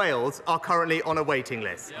people in Wales are currently on a waiting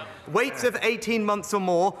list. Waits of 18 months or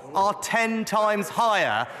more are 10 times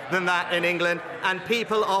higher than that in England, and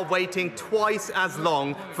people are waiting twice as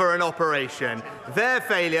long for an operation. Their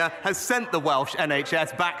failure has sent the Welsh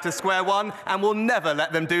NHS back to square one, and will never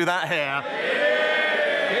let them do that here.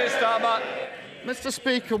 Mr.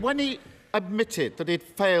 Speaker, when he admitted that he'd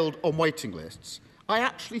failed on waiting lists, I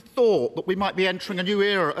actually thought that we might be entering a new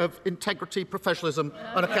era of integrity, professionalism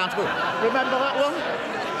and accountability. Remember that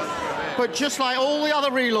one? But just like all the other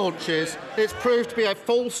relaunches, it's proved to be a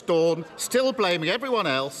false dawn, still blaming everyone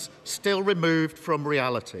else, still removed from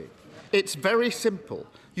reality. It's very simple.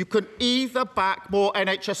 You can either back more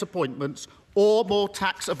NHS appointments or more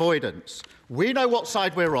tax avoidance? We know what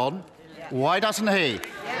side we're on. Why doesn't he?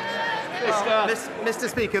 Mr.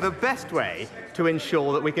 Speaker, the best way to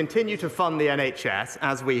ensure that we continue to fund the NHS,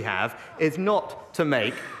 as we have, is not to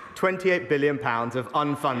make £28 billion of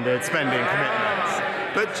unfunded spending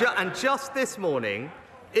commitments. And just this morning,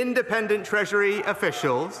 independent Treasury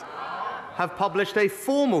officials have published a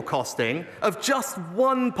formal costing of just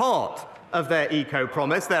one part of their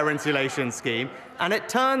eco-promise, their insulation scheme, and it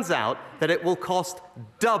turns out that it will cost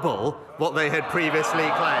double what they had previously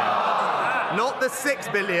claimed. Not the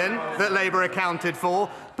 £6 billion that Labour accounted for,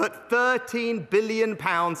 but £13 billion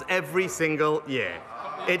every single year.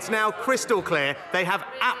 It's now crystal clear they have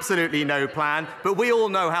absolutely no plan, but we all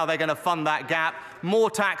know how they're going to fund that gap.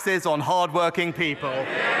 More taxes on hard-working people.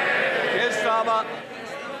 Yes, Starmer.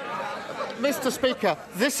 Mr. Speaker,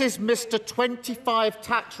 this is Mr. 25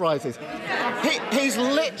 tax rises. He's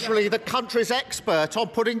literally the country's expert on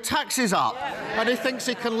putting taxes up, and he thinks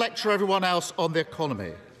he can lecture everyone else on the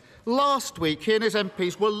economy. Last week, he and his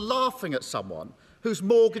MPs were laughing at someone whose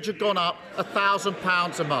mortgage had gone up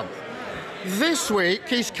 £1,000 a month. This week,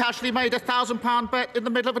 he's casually made a £1,000 bet in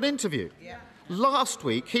the middle of an interview. Last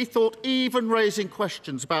week, he thought even raising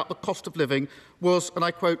questions about the cost of living was, and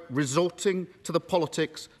I quote, resorting to the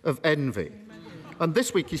politics of envy. And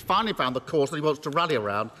this week, he's finally found the cause that he wants to rally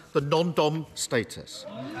around, the non-dom status.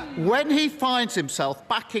 When he finds himself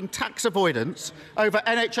backing tax avoidance over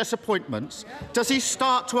NHS appointments, does he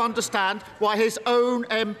start to understand why his own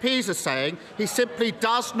MPs are saying he simply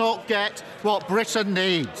does not get what Britain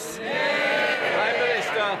needs? Prime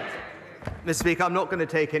Minister. Mr. Speaker, I'm not going to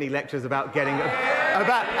take any lectures about getting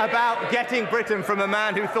Britain from a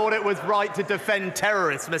man who thought it was right to defend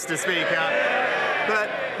terrorists, Mr. Speaker. But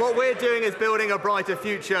what we're doing is building a brighter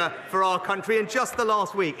future for our country. In just the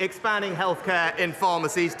last week, expanding healthcare in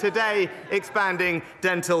pharmacies. Today, expanding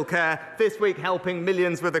dental care. This week, helping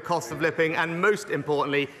millions with the cost of living. And most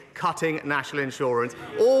importantly, cutting national insurance.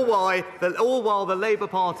 All while the Labour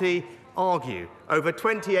Party argue over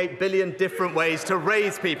 28 billion different ways to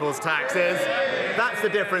raise people's taxes. That's the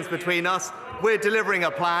difference between us. We're delivering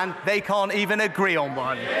a plan. They can't even agree on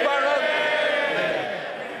one.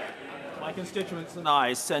 My constituents and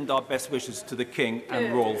I send our best wishes to the King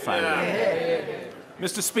and royal family.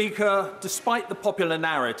 Mr. Speaker, despite the popular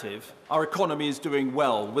narrative, our economy is doing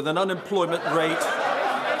well, with an unemployment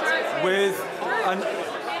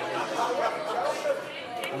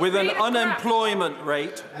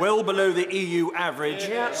rate well below the EU average,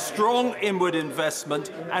 strong inward investment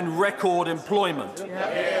and record employment.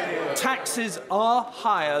 Taxes are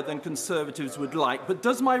higher than Conservatives would like, but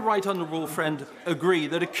does my right honourable friend agree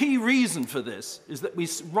that a key reason for this is that we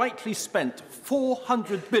rightly spent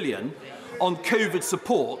 £400 billion on COVID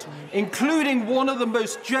support, including one of the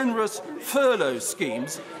most generous furlough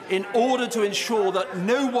schemes, in order to ensure that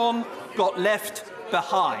no one got left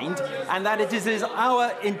behind, and that it is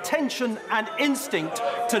our intention and instinct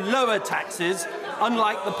to lower taxes,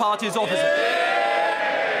 unlike the party's opposite.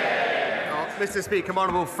 Mr. Speaker, my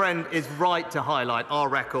honourable friend is right to highlight our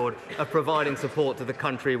record of providing support to the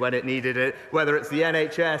country when it needed it, whether it's the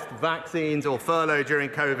NHS, vaccines or furlough during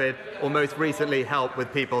COVID, or most recently help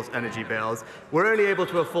with people's energy bills. We're only able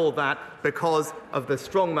to afford that because of the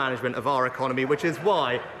strong management of our economy, which is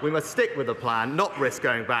why we must stick with the plan, not risk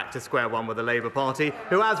going back to square one with the Labour Party,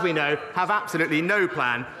 who, as we know, have absolutely no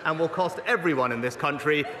plan and will cost everyone in this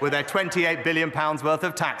country with their £28 billion worth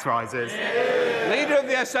of tax rises. Leader of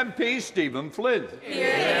the SNP, Stephen Flynn.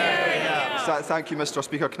 Thank you, Mr.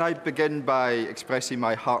 Speaker. Can I begin by expressing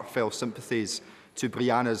my heartfelt sympathies to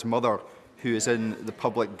Brianna's mother, who is in the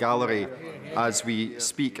public gallery as we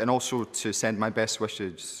speak, and also to send my best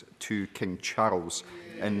wishes to King Charles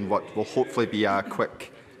in what will hopefully be a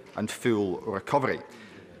quick and full recovery.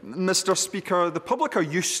 Mr. Speaker, the public are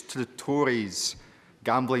used to the Tories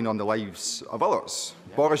gambling on the lives of others.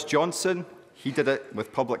 Boris Johnson, he did it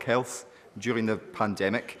with public health during the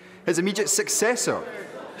pandemic. His immediate successor,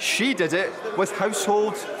 she did it with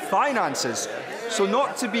household finances. So,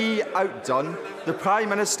 not to be outdone, the Prime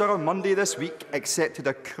Minister on Monday this week accepted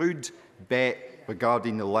a crude bet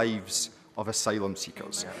regarding the lives of asylum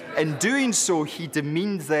seekers. In doing so, he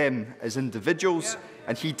demeaned them as individuals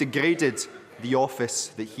and he degraded the office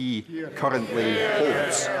that he currently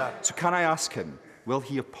holds. So can I ask him, will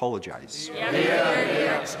he apologise?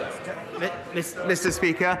 Mr.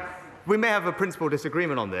 Speaker, we may have a principal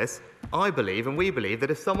disagreement on this. I believe, and we believe, that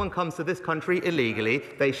if someone comes to this country illegally,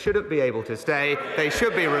 they shouldn't be able to stay, they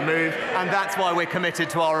should be removed, and that's why we're committed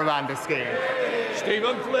to our Rwanda scheme.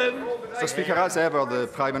 Stephen Flynn. Mr. Speaker, as ever, the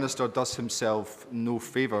Prime Minister does himself no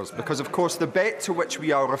favours, because, of course, the bet to which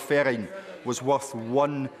we are referring was worth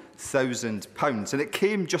 £1,000. £200,000. And it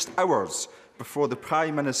came just hours before the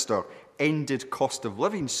Prime Minister ended cost of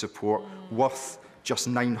living support worth just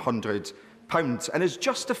 £900. And his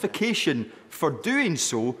justification for doing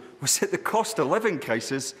so was that the cost of living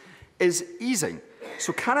crisis is easing.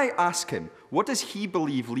 So can I ask him, what does he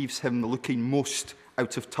believe leaves him looking most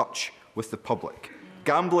out of touch with the public?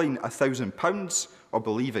 Gambling £1,000 or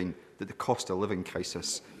believing that the cost of living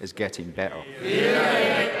crisis is getting better?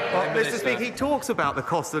 Well, Mr. Speaker, he talks about the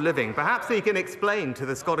cost of living. Perhaps he can explain to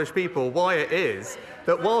the Scottish people why it is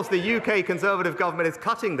that whilst the UK Conservative government is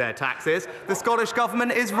cutting their taxes, the Scottish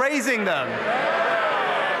government is raising them.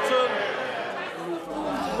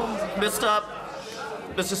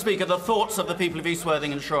 Mr. Speaker, the thoughts of the people of East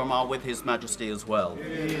Worthing and Shoreham are with His Majesty as well.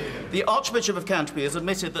 The Archbishop of Canterbury has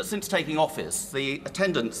admitted that since taking office, the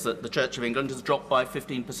attendance at the Church of England has dropped by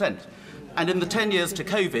 15%. And in the 10 years to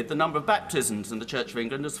COVID, the number of baptisms in the Church of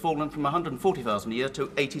England has fallen from 140,000 a year to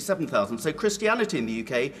 87,000. So Christianity in the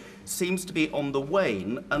UK seems to be on the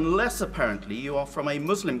wane, unless apparently you are from a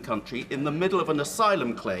Muslim country in the middle of an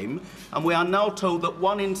asylum claim, and we are now told that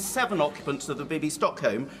 1 in 7 occupants of the BB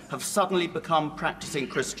Stockholm have suddenly become practising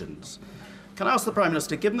Christians. Can I ask the Prime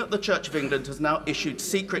Minister, given that the Church of England has now issued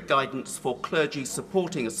secret guidance for clergy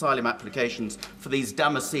supporting asylum applications for these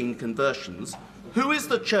Damascene conversions, who is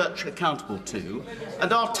the Church accountable to,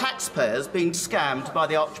 and are taxpayers being scammed by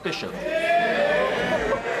the Archbishop?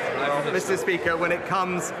 Mr. Speaker, when it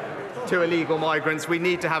comes to illegal migrants, we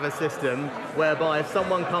need to have a system whereby if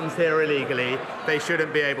someone comes here illegally, they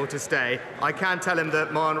shouldn't be able to stay. I can tell him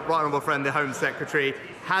that my right honourable friend, the Home Secretary,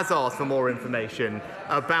 has asked for more information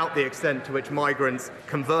about the extent to which migrants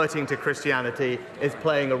converting to Christianity is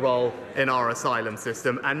playing a role in our asylum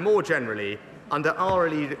system, and more generally, under our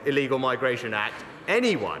Illegal Migration Act,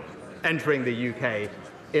 anyone entering the UK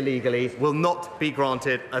illegally will not be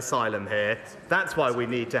granted asylum here. That's why we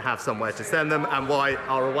need to have somewhere to send them and why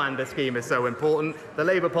our Rwanda scheme is so important. The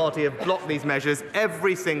Labour Party have blocked these measures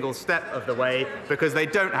every single step of the way because they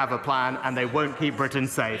don't have a plan and they won't keep Britain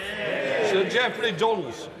safe. Sir Geoffrey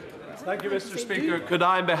Donnells. Thank you, Mr. Speaker. Could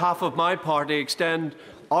I, on behalf of my party, extend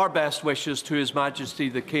our best wishes to His Majesty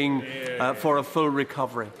the King for a full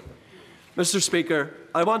recovery. Mr. Speaker,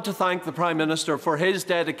 I want to thank the Prime Minister for his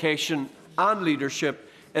dedication and leadership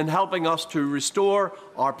in helping us to restore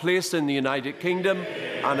our place in the United Kingdom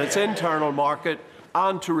and its internal market,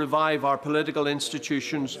 and to revive our political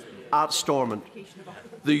institutions at Stormont.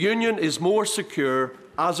 The Union is more secure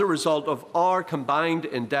as a result of our combined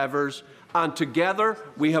endeavours, and together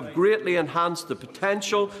we have greatly enhanced the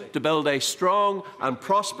potential to build a strong and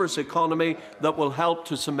prosperous economy that will help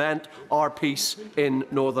to cement our peace in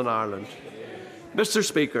Northern Ireland. Mr.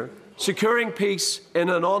 Speaker, securing peace in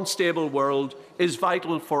an unstable world is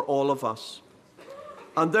vital for all of us.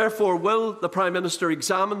 And therefore, will the Prime Minister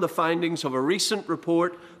examine the findings of a recent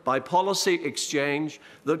report by Policy Exchange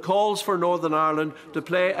that calls for Northern Ireland to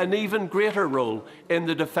play an even greater role in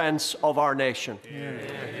the defence of our nation?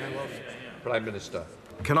 Prime Minister.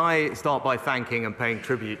 Can I start by thanking and paying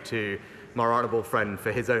tribute to my honourable friend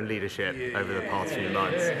for his own leadership over the past few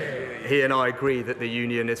months. He and I agree that the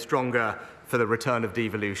Union is stronger for the return of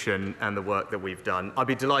devolution and the work that we've done. I'd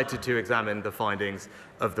be delighted to examine the findings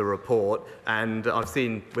of the report, and I've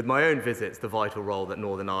seen with my own visits the vital role that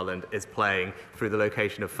Northern Ireland is playing through the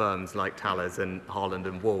location of firms like Tallers and Harland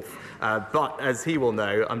and Wolff. But as he will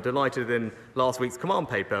know, I'm delighted in last week's command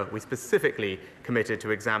paper we specifically committed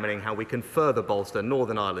to examining how we can further bolster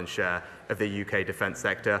Northern Ireland's share of the UK defence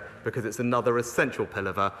sector, because it's another essential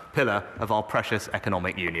pillar of our precious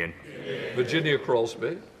economic union. Virginia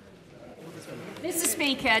Crosby. Mr.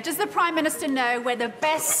 Speaker, does the Prime Minister know where the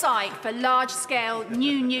best site for large-scale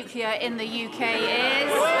new nuclear in the UK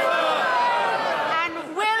is?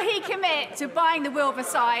 And will he commit to buying the Wilbur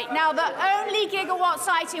site, now the only gigawatt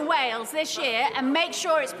site in Wales this year, and make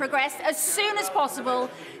sure it's progressed as soon as possible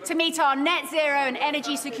to meet our net zero and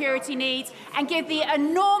energy security needs and give the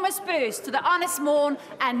enormous boost to the Ynys Môn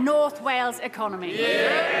and North Wales economy?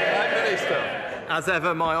 Prime Minister. As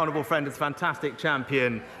ever, my honourable friend is a fantastic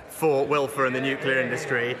champion for Wilfer and the nuclear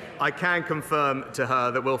industry. I can confirm to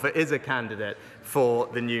her that Wilfer is a candidate for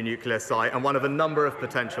the new nuclear site and one of a number of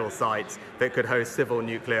potential sites that could host civil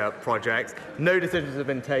nuclear projects. No decisions have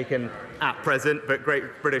been taken at present, but Great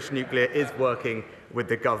British Nuclear is working with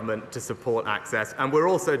the government to support access, and we're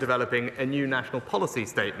also developing a new national policy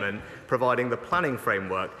statement providing the planning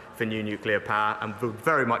framework for new nuclear power, and would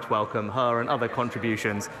very much welcome her and other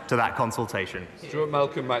contributions to that consultation. Stuart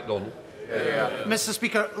Malcolm MacDonald. Mr.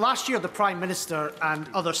 Speaker, last year the Prime Minister and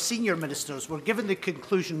other senior ministers were given the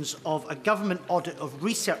conclusions of a government audit of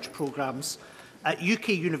research programmes at UK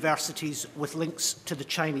universities with links to the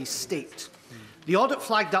Chinese state. The audit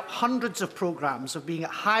flagged up hundreds of programmes of being at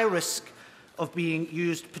high risk of being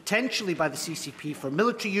used potentially by the CCP for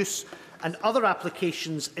military use and other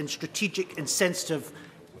applications in strategic and sensitive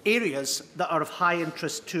areas that are of high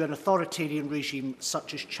interest to an authoritarian regime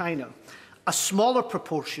such as China. A smaller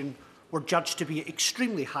proportion were judged to be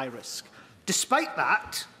extremely high risk. Despite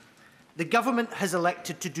that, the government has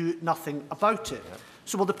elected to do nothing about it.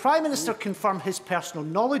 So will the Prime Minister confirm his personal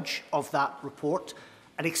knowledge of that report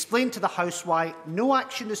and explain to the House why no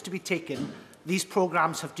action is to be taken? These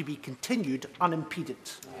programmes have to be continued unimpeded.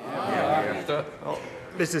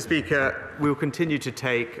 Mr. Speaker, we will continue to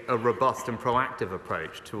take a robust and proactive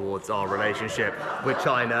approach towards our relationship with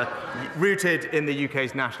China, rooted in the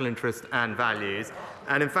UK's national interest and values.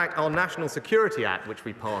 And in fact, our National Security Act, which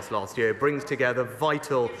we passed last year, brings together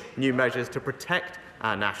vital new measures to protect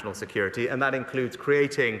our national security, and that includes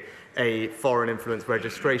creating a foreign influence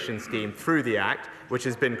registration scheme through the Act, which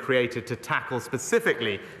has been created to tackle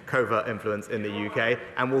specifically covert influence in the UK,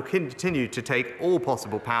 and will continue to take all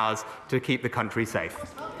possible powers to keep the country safe.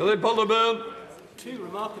 Two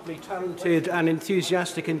remarkably talented and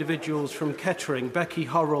enthusiastic individuals from Kettering, Becky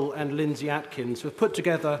Horrell and Lindsay Atkins, have put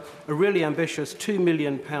together a really ambitious £2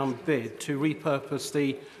 million bid to repurpose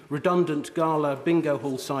the redundant Gala Bingo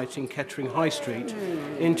Hall site in Kettering High Street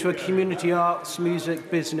into a community arts,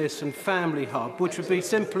 music, business and family hub, which would be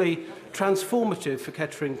simply transformative for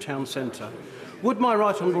Kettering Town Centre. Would my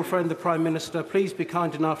right honourable friend, the Prime Minister, please be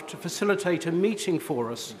kind enough to facilitate a meeting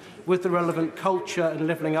for us with the relevant culture and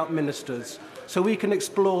levelling up ministers so we can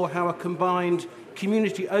explore how a combined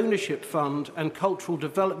community ownership fund and cultural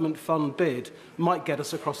development fund bid might get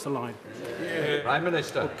us across the line? Prime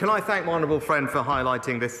Minister. Can I thank my honourable friend for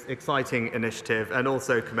highlighting this exciting initiative and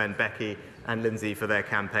also commend Becky and Lindsay for their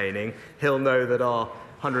campaigning. He'll know that our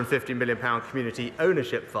 £150 million community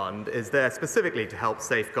ownership fund is there specifically to help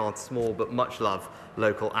safeguard small but much loved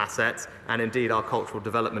local assets, and indeed our cultural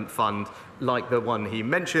development fund, like the one he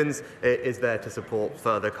mentions, is there to support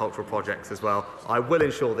further cultural projects as well. I will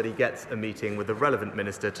ensure that he gets a meeting with the relevant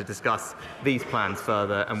minister to discuss these plans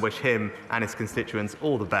further and wish him and his constituents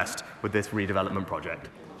all the best with this redevelopment project.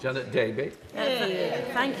 Janet Davey.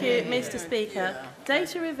 Thank you, Mr. Speaker.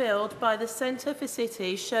 Data revealed by the Centre for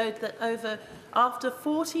Cities showed that after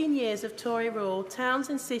 14 years of Tory rule, towns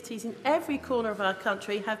and cities in every corner of our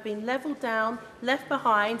country have been levelled down, left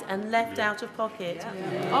behind and left out of pocket.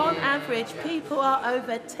 On average, people are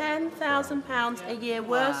over £10,000 a year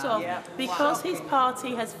worse off because his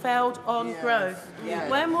party has failed on growth.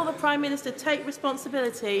 When will the Prime Minister take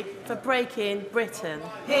responsibility for breaking Britain?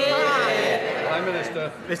 Prime Minister.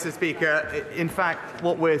 Mr. Speaker, in fact,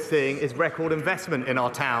 what we're seeing is record investment in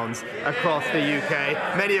our towns across the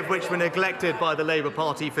UK, many of which were neglected by the Labour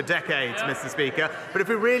Party for decades, Mr. Speaker. But if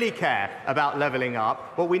we really care about levelling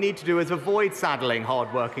up, what we need to do is avoid saddling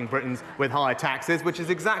hard-working Britons with higher taxes, which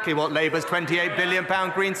is exactly what Labour's £28 billion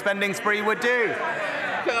green spending spree would do.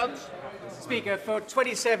 Speaker, for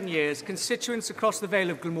 27 years, constituents across the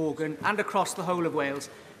Vale of Glamorgan and across the whole of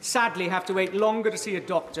Wales sadly have to wait longer to see a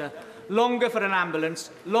doctor, longer for an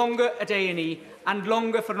ambulance, longer at A&E and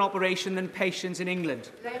longer for an operation than patients in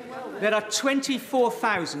England. There are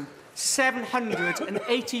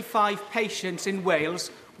 24,785 patients in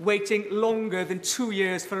Wales waiting longer than 2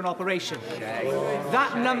 years for an operation.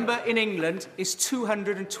 That number in England is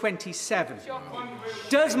 227.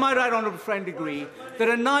 Does my right honourable friend agree that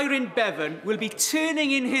Aneurin Bevan will be turning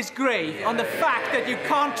in his grave on the fact that you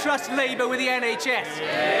can't trust Labour with the NHS?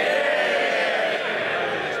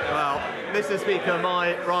 Well, Mr. Speaker,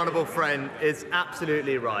 my right honourable friend is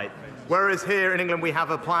absolutely right. Whereas here in England we have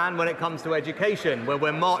a plan when it comes to education, where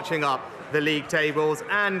we're marching up the league tables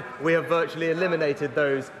and we have virtually eliminated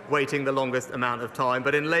those waiting the longest amount of time.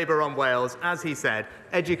 But in Labour-run Wales, as he said,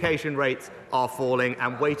 education rates are falling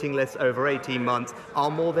and waiting lists over 18 months are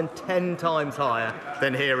more than 10 times higher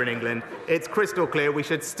than here in England. It's crystal clear we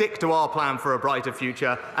should stick to our plan for a brighter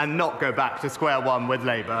future and not go back to square one with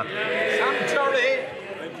Labour.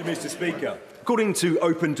 Thank you, Mr. Speaker. According to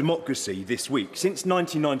Open Democracy this week, since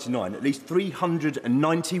 1999, at least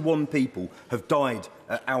 391 people have died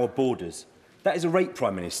at our borders. That is a rate,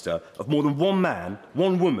 Prime Minister, of more than one man,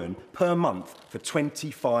 one woman per month for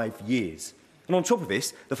 25 years. And on top of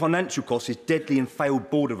this, the financial cost is deadly and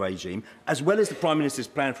failed border regime, as well as the Prime Minister's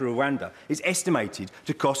plan for Rwanda, is estimated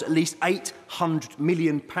to cost at least £800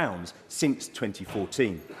 million since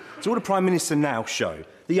 2014. So will the Prime Minister now show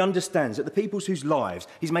that that he understands that the people whose lives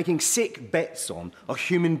he's making sick bets on are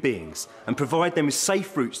human beings and provide them with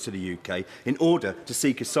safe routes to the UK in order to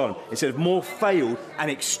seek asylum, instead of more failed and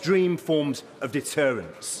extreme forms of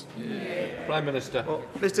deterrence? Prime Minister. Well,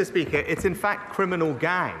 Mr. Speaker, it's in fact criminal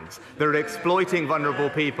gangs that are exploiting vulnerable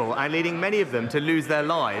people and leading many of them to lose their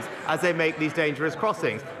lives as they make these dangerous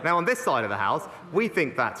crossings. Now, on this side of the House, we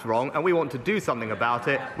think that's wrong and we want to do something about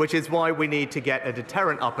it, which is why we need to get a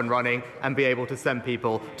deterrent up and running and be able to send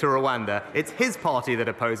people to Rwanda. It's his party that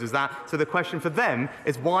opposes that, so the question for them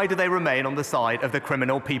is why do they remain on the side of the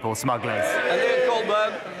criminal people smugglers? Jo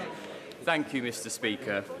Coburn. Thank you, Mr.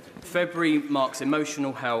 Speaker. February marks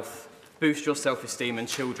Emotional Health, Boost Your Self-Esteem and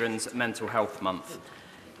Children's Mental Health Month.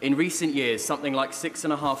 In recent years, something like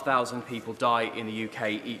 6,500 people die in the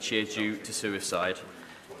UK each year due to suicide.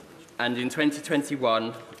 And in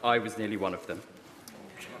 2021, I was nearly one of them.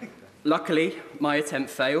 Luckily, my attempt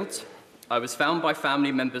failed. I was found by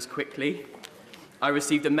family members quickly. I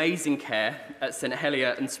received amazing care at St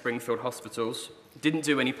Helier and Springfield hospitals, didn't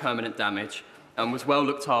do any permanent damage, and was well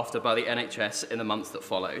looked after by the NHS in the months that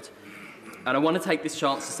followed. And I want to take this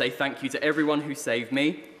chance to say thank you to everyone who saved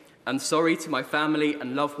me, and sorry to my family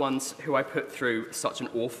and loved ones who I put through such an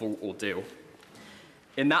awful ordeal.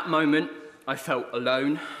 In that moment, I felt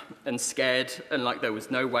alone and scared and like there was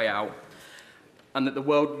no way out, and that the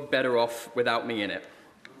world would be better off without me in it.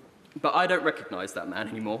 But I don't recognise that man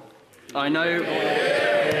anymore. I know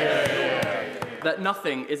that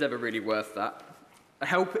nothing is ever really worth that.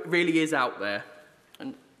 Help really is out there,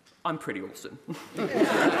 and I'm pretty awesome.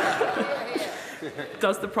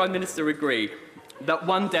 Does the Prime Minister agree that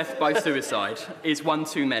one death by suicide is one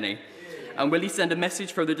too many? And will he send a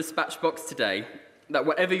message from the dispatch box today that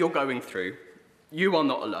whatever you're going through, you are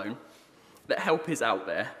not alone, that help is out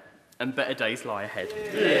there, and better days lie ahead?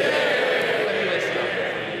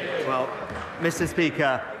 Well, Mr.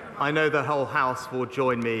 Speaker, I know the whole House will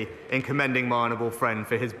join me in commending my honourable friend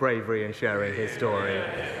for his bravery in sharing his story.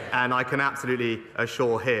 And I can absolutely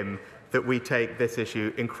assure him that we take this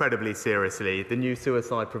issue incredibly seriously. The new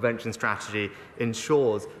suicide prevention strategy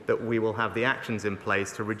ensures that we will have the actions in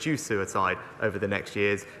place to reduce suicide over the next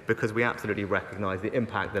years, because we absolutely recognise the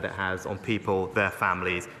impact that it has on people, their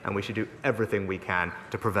families, and we should do everything we can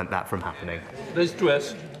to prevent that from happening. Liz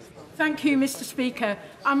Truss. Thank you, Mr. Speaker.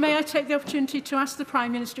 And may I take the opportunity to ask the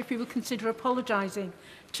Prime Minister if he will consider apologising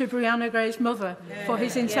to Brianna Gray's mother for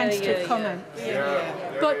his insensitive comments.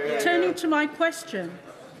 But turning to my question,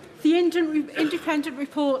 the independent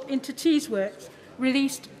report into Teesworks,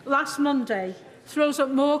 released last Monday, throws up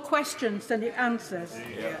more questions than it answers.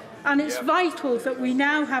 And it's vital that we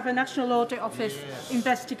now have a National Audit Office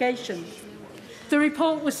investigation. The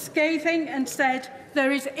report was scathing and said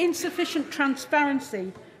there is insufficient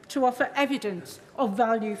transparency to offer evidence of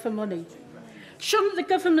value for money. Shouldn't the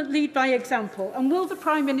government lead by example, and will the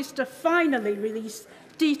Prime Minister finally release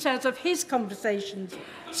details of his conversations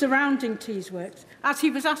surrounding Teesworks, as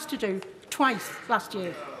he was asked to do twice last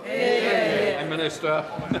year? Prime Minister.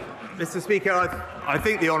 Mr. Speaker, I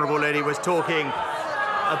think the honourable lady was talking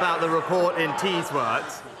about the report in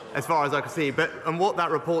Teesworks, as far as I could see, and what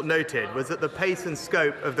that report noted was that the pace and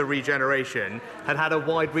scope of the regeneration had a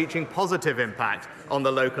wide-reaching positive impact on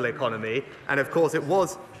the local economy, and of course it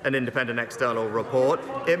was an independent external report.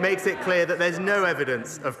 It makes it clear that there's no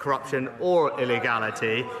evidence of corruption or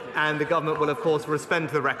illegality, and the government will of course respond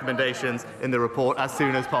to the recommendations in the report as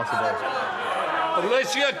soon as possible.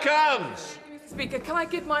 Alicia Cairns. Speaker, can I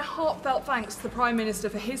give my heartfelt thanks to the Prime Minister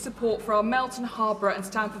for his support for our Melton, Harborough and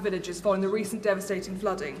Stamford villages following the recent devastating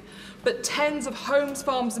flooding. But tens of homes,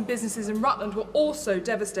 farms and businesses in Rutland were also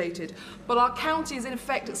devastated, but our county is in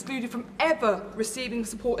effect excluded from ever receiving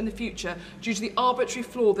support in the future due to the arbitrary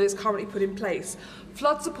flaw that is currently put in place.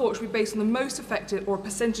 Flood support should be based on the most affected or a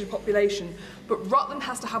percentage of population, but Rutland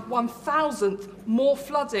has to have 1,000th more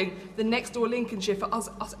flooding than next door Lincolnshire for us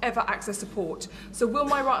ever access support. So will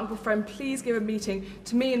my right honourable friend please give a meeting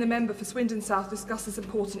to me and the member for Swindon South to discuss this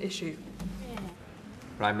important issue?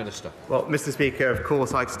 Prime Minister. Well, Mr. Speaker, of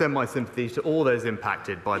course, I extend my sympathies to all those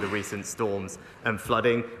impacted by the recent storms and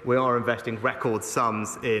flooding. We are investing record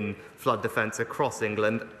sums in flood defence across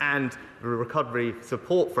England, and the recovery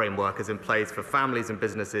support framework is in place for families and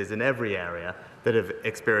businesses in every area that have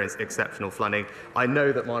experienced exceptional flooding. I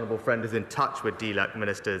know that my honourable friend is in touch with DLUC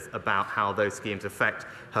ministers about how those schemes affect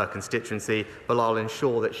her constituency, but I'll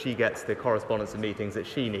ensure that she gets the correspondence and meetings that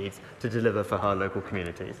she needs to deliver for her local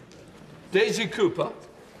communities. Daisy Cooper.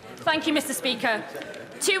 Thank you, Mr. Speaker.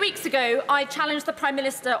 2 weeks ago, I challenged the Prime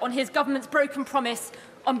Minister on his government's broken promise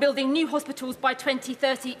on building new hospitals by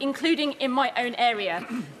 2030, including in my own area.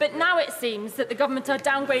 But now it seems that the government are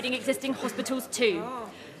downgrading existing hospitals too.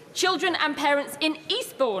 Children and parents in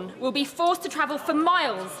Eastbourne will be forced to travel for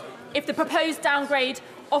miles if the proposed downgrade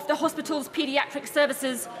of the hospital's paediatric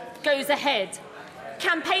services goes ahead.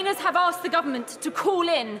 Campaigners have asked the government to call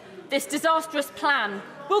in this disastrous plan.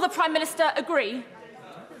 Will the Prime Minister agree?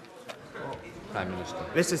 Prime Minister.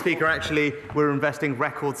 Mr. Speaker, actually, we're investing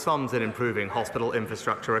record sums in improving hospital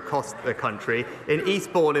infrastructure across the country. In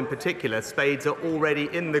Eastbourne, in particular, spades are already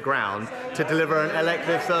in the ground to deliver an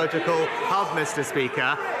elective surgical hub, Mr.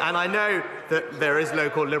 Speaker. And I know that there is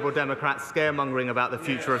local Liberal Democrat scaremongering about the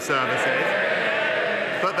future of services.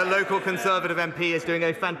 But the local Conservative MP is doing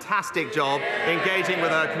a fantastic job engaging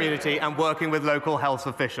with her community and working with local health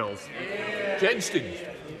officials. Jenstings.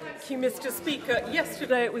 Thank you, Mr. Speaker.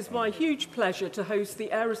 Yesterday it was my huge pleasure to host the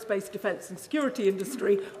Aerospace, Defence and Security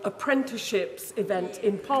Industry Apprenticeships event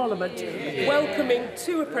in Parliament, welcoming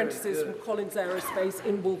 2 apprentices from Collins Aerospace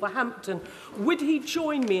in Wolverhampton. Would he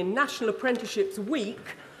join me in National Apprenticeships Week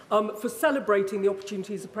for celebrating the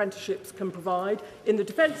opportunities apprenticeships can provide in the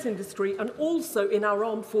defence industry and also in our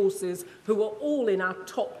armed forces, who are all in our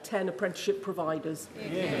top 10 apprenticeship providers?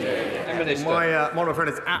 My friend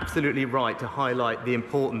is absolutely right to highlight the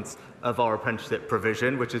importance of our apprenticeship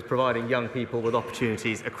provision, which is providing young people with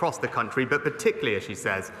opportunities across the country, but particularly, as she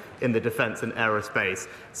says, in the defence and aerospace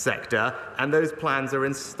sector. And those plans are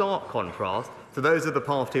in stark contrast to those of the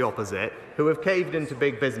party opposite, who have caved into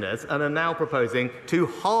big business and are now proposing to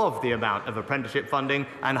halve the amount of apprenticeship funding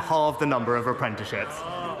and halve the number of apprenticeships.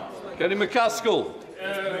 Kenny McCaskill.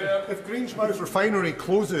 If Grangemouth refinery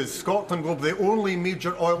closes, Scotland will be the only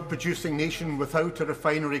major oil-producing nation without a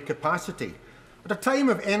refinery capacity. At a time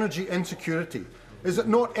of energy insecurity, is it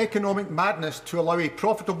not economic madness to allow a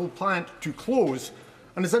profitable plant to close?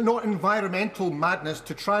 And is it not environmental madness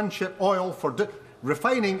to transship oil for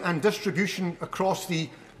refining and distribution across the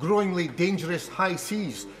growingly dangerous high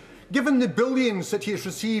seas? Given the billions that he has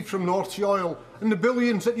received from North Sea oil and the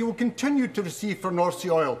billions that he will continue to receive from North Sea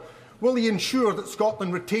oil, will he ensure that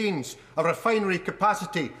Scotland retains a refinery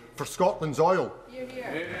capacity for Scotland's oil?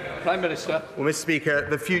 Prime Minister. Well, Mr. Speaker,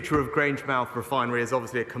 the future of Grangemouth refinery is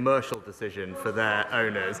obviously a commercial decision for their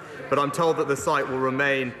owners, but I'm told that the site will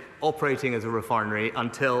remain operating as a refinery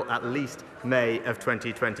until at least May of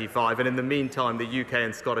 2025. And in the meantime, the UK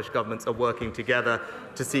and Scottish governments are working together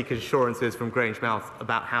to seek assurances from Grangemouth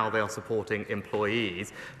about how they are supporting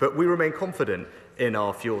employees. But we remain confident in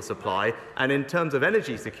our fuel supply. And in terms of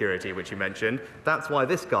energy security, which you mentioned, that's why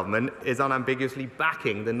this government is unambiguously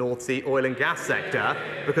backing the North Sea oil and gas sector,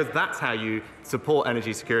 because that's how you support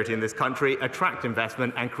energy security in this country, attract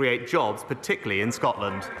investment and create jobs, particularly in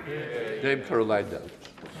Scotland. Dame Caroline Dell.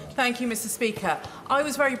 Thank you, Mr. Speaker. I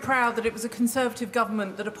was very proud that it was a Conservative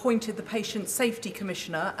government that appointed the Patient Safety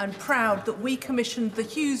Commissioner, and proud that we commissioned the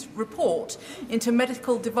Hughes report into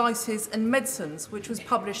medical devices and medicines, which was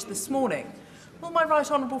published this morning. Will my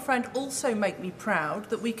right honourable friend also make me proud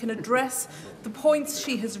that we can address the points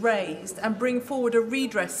she has raised and bring forward a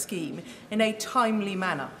redress scheme in a timely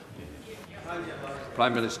manner?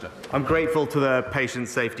 Prime Minister. I'm grateful to the Patient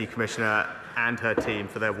Safety Commissioner and her team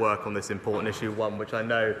for their work on this important issue, one which I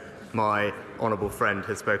know my honourable friend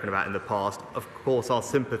has spoken about in the past. Of course, our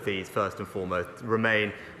sympathies, first and foremost,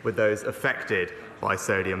 remain with those affected by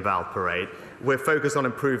sodium valproate. We're focused on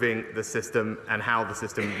improving the system and how the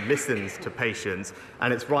system listens to patients,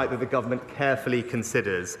 and it's right that the government carefully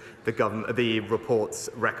considers the report's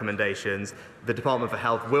recommendations. The Department for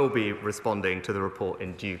Health will be responding to the report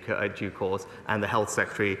in due course, and the Health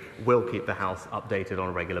Secretary will keep the House updated on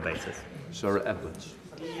a regular basis. Sarah Edwards.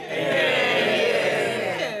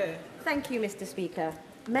 Thank you, Mr. Speaker.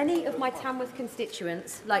 Many of my Tamworth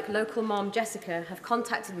constituents, like local mom Jessica, have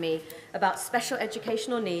contacted me about special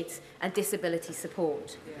educational needs and disability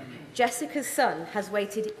support. Jessica's son has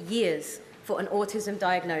waited years for an autism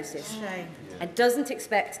diagnosis and doesn't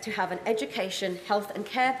expect to have an education, health and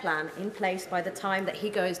care plan in place by the time that he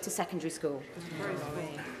goes to secondary school.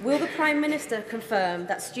 Will the Prime Minister confirm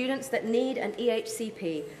that students that need an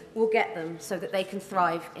EHCP will get them so that they can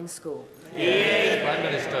thrive in school? Prime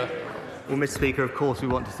Minister. Well, Mr. Speaker, of course we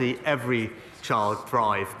want to see every child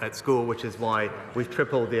thrive at school, which is why we've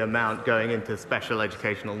tripled the amount going into special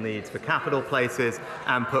educational needs for capital places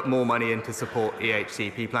and put more money in to support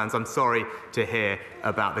EHCP plans. I'm sorry to hear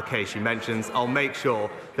about the case you mentioned. I'll make sure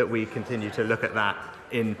that we continue to look at that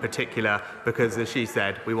in particular, because, as she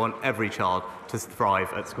said, we want every child to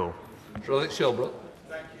thrive at school. Alex Shelbrooke.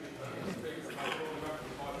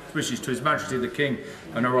 Wishes to His Majesty the King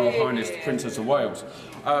and Her Royal Highness the Princess of Wales.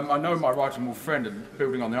 I know my right honourable friend, and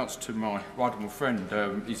building on the answer to my right honourable friend,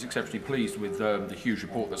 is exceptionally pleased with the huge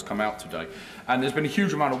report that's come out today. And there's been a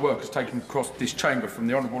huge amount of work that's taken across this chamber from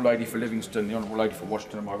the Honourable Lady for Livingston, the Honourable Lady for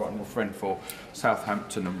Washington, and my right honourable friend for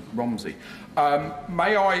Southampton and Romsey.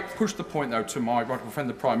 May I push the point, though, to my right honourable friend,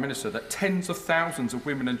 the Prime Minister, that tens of thousands of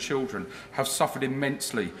women and children have suffered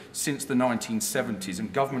immensely since the 1970s,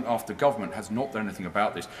 and government after government has not done anything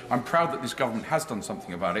about this. I'm proud that this government has done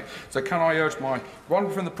something about it. So can I urge my right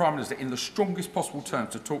honourable friend, the Prime Minister, in the strongest possible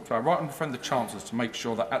terms, to talk to our right honourable friend, the Chancellors, to make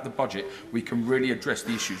sure that at the budget we can really address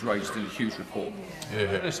the issues raised in the Hughes report.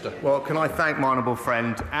 Minister. Well, can I thank my honourable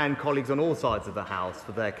friend and colleagues on all sides of the House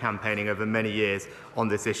for their campaigning over many years on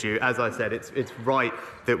this issue. As I said, it's right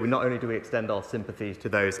that we not only do we extend our sympathies to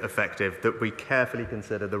those affected, that we carefully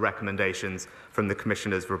consider the recommendations from the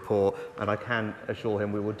Commissioner's report, and I can assure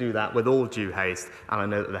him we will do that with all due haste, and I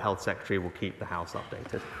know that the Health Secretary will keep the House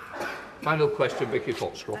updated. Final question, Vicki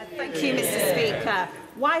Foxcroft. Thank you, Mr. Speaker.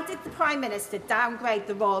 Why did the Prime Minister downgrade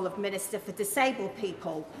the role of Minister for Disabled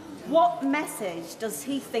People? What message does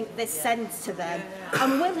he think this sends to them?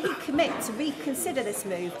 And will he commit to reconsider this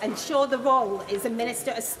move, ensure the role is a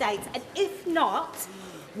Minister of State? And if not,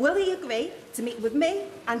 will he agree to meet with me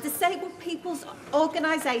and disabled people's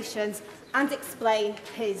organisations and explain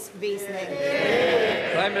his reasoning?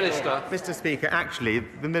 Prime Minister. Mr. Speaker, actually,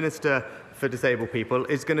 the Minister for Disabled People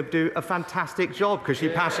is going to do a fantastic job because she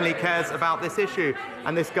passionately cares about this issue,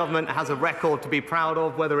 and this government has a record to be proud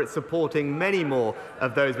of, whether it's supporting many more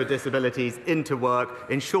of those with disabilities into work,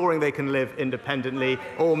 ensuring they can live independently,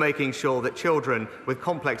 or making sure that children with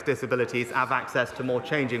complex disabilities have access to more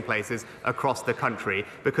changing places across the country,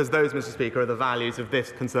 because those, Mr. Speaker, are the values of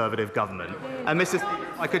this Conservative government. And Mr. Speaker,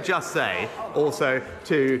 I could just say also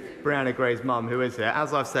to Brianna Gray's mum, who is here,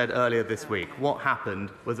 as I've said earlier this week, what happened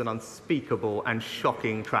was an unspeakable and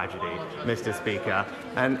shocking tragedy, Mr. Speaker.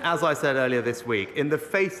 And as I said earlier this week, in the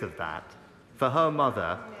face of that, for her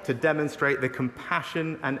mother to demonstrate the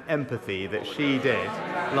compassion and empathy that she did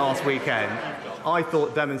last weekend, I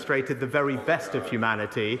thought demonstrated the very best of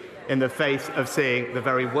humanity in the face of seeing the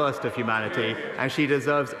very worst of humanity, and she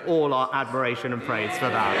deserves all our admiration and praise for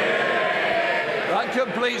that. That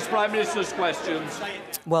completes Prime Minister's questions.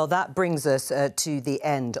 Well, that brings us to the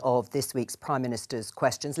end of this week's Prime Minister's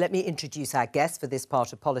questions. Let me introduce our guests for this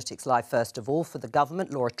part of Politics Live. First of all, for the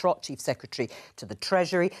Government, Laura Trott, Chief Secretary to the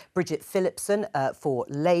Treasury, Bridget Phillipson for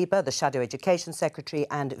Labour, the Shadow Education Secretary,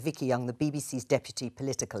 and Vicki Young, the BBC's Deputy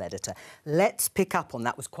Political Editor. Let's pick up on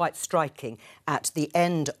that. Was quite striking at the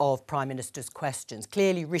end of Prime Minister's questions.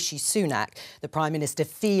 Clearly, Rishi Sunak, the Prime Minister,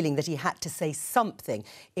 feeling that he had to say something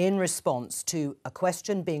in response to a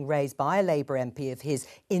question being raised by a Labour MP of his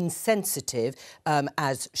insensitive,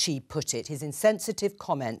 as she put it, his insensitive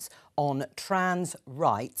comments on trans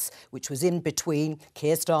rights, which was in between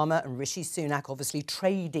Keir Starmer and Rishi Sunak, obviously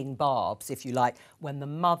trading barbs, if you like, when the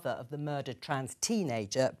mother of the murdered trans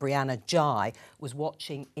teenager, Brianna Ghey, was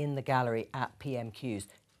watching in the gallery at PMQs.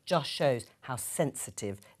 Just shows how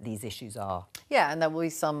sensitive these issues are. Yeah, and there will be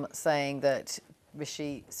some saying that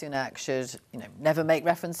Rishi Sunak should, never make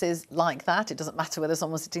references like that. It doesn't matter whether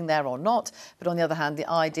someone's sitting there or not. But on the other hand, the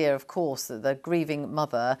idea, of course, that the grieving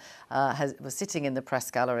mother was sitting in the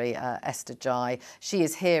press gallery, Esther Ghey. She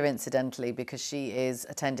is here, incidentally, because she is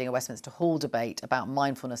attending a Westminster Hall debate about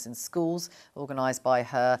mindfulness in schools, organised by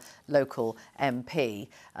her local MP.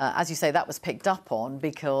 As you say, that was picked up on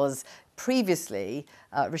because previously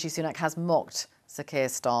Rishi Sunak has mocked Sir Keir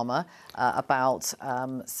Starmer about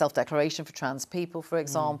self-declaration for trans people, for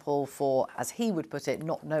example, for, as he would put it,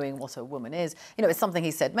 not knowing what a woman is. It's something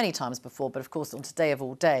he said many times before, but of course on today of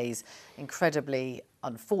all days, incredibly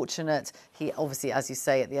unfortunate. He obviously, as you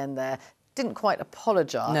say at the end there, didn't quite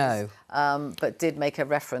apologise, but did make a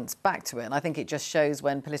reference back to it. And I think it just shows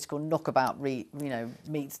when political knockabout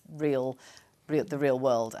meets the real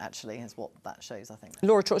world, actually, is what that shows, I think.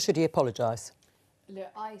 Laura Trott, should he apologise? Look,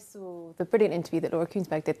 I saw the brilliant interview that Laura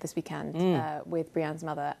Kuenssberg did this weekend with Brianne's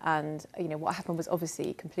mother, and what happened was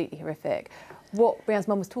obviously completely horrific. What Brianne's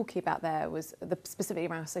mum was talking about there was specifically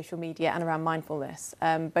around social media and around mindfulness,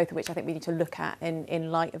 both of which I think we need to look at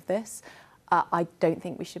in light of this. I don't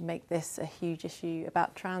think we should make this a huge issue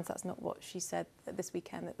about trans. That's not what she said this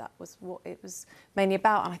weekend, that was what it was mainly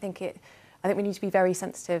about, and I think we need to be very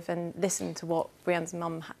sensitive and listen to what Brianne's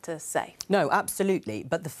mum had to say. No, absolutely.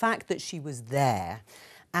 But the fact that she was there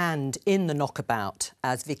and in the knockabout,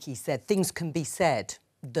 as Vicki said, things can be said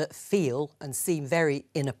that feel and seem very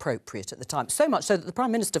inappropriate at the time. So much so that the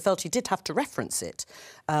Prime Minister felt he did have to reference it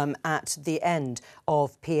at the end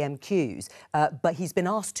of PMQs. But he's been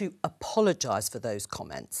asked to apologise for those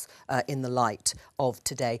comments in the light of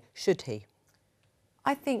today. Should he?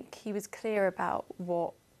 I think he was clear about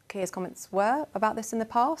what Keir's comments were about this in the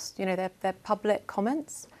past. You know, they're public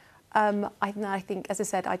comments. I think, as I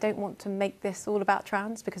said, I don't want to make this all about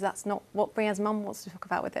trans, because that's not what Brianne's mum wants to talk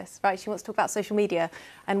about with this, right? She wants to talk about social media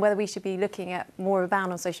and whether we should be looking at more of a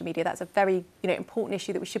ban on social media. That's a very, important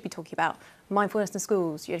issue that we should be talking about. Mindfulness in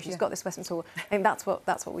schools. You know, she's got this Western school. I think that's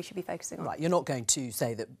what we should be focusing on. Right, you're not going to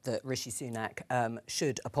say that Rishi Sunak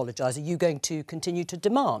should apologise. Are you going to continue to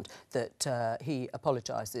demand that he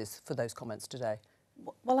apologises for those comments today?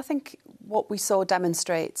 Well, I think what we saw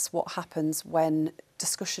demonstrates what happens when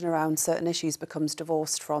discussion around certain issues becomes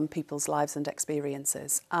divorced from people's lives and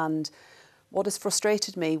experiences. And what has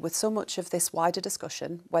frustrated me with so much of this wider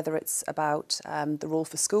discussion, whether it's about the role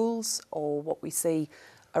for schools or what we see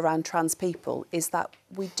around trans people, is that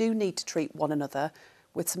we do need to treat one another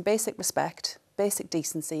with some basic respect, basic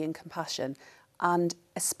decency and compassion. And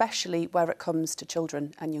especially where it comes to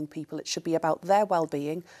children and young people, it should be about their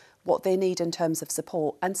well-being, what they need in terms of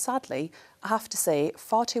support. And sadly, I have to say,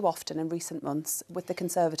 far too often in recent months with the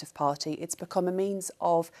Conservative Party, it's become a means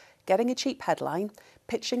of getting a cheap headline,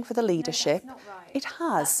 pitching for the leadership. No, that's not right. It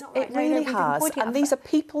has. Right. It really has. And these are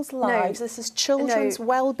people's lives. This is children's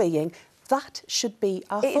well-being. That should be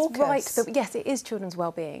our focus. It is right that, yes, it is children's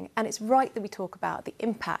well-being, and it's right that we talk about the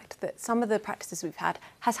impact that some of the practices we've had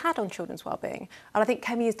has had on children's well-being. And I think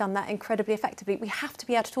Kemi has done that incredibly effectively. We have to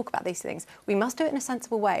be able to talk about these things. We must do it in a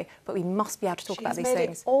sensible way, but we must be able to talk about these things. She's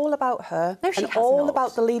made it all about her and all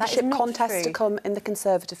about the leadership contest to come in the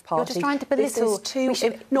Conservative Party. You're just trying to belittle.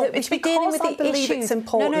 We should be dealing with the issues. It's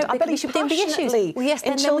important. No, I believe should be dealing with the issues. Well, yes,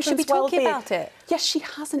 then we should be talking about it. Yes, she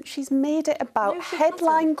hasn't. She's made it about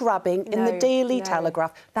headline grabbing in the Daily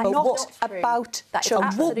Telegraph. But not about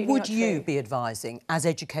children. What would you be advising as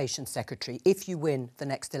Education Secretary if you win the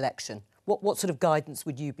next election? What sort of guidance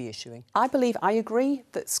would you be issuing? I agree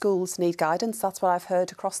that schools need guidance. That's what I've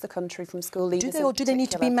heard across the country from school leaders. Do they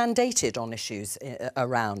need to be mandated on issues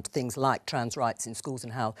around things like trans rights in schools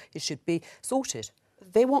and how it should be sorted?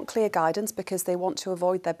 They want clear guidance because they want to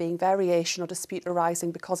avoid there being variation or dispute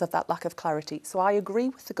arising because of that lack of clarity. So I agree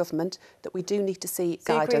with the government that we do need to see guidance.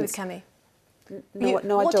 So you agree with Kemi? No, I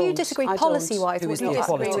don't. What do you disagree policy-wise? What do you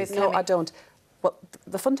disagree with? No, I don't. Well,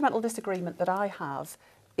 the fundamental disagreement that I have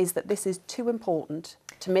is that this is too important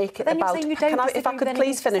to make it about... If I could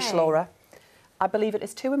please finish, Laura. I believe it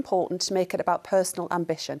is too important to make it about personal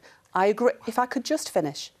ambition. I agree. If I could just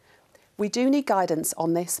finish. We do need guidance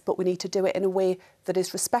on this, but we need to do it in a way that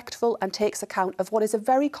is respectful and takes account of what is a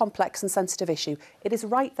very complex and sensitive issue. It is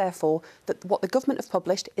right, therefore, that what the government have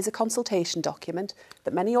published is a consultation document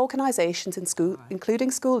that many organisations in school,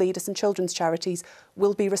 including school leaders and children's charities,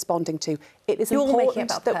 will be responding to. It is important making it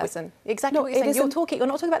about the person. Exactly what you're saying. You're not talking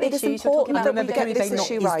about the issues. It is important that we get this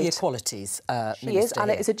issue right. The Equalities She is,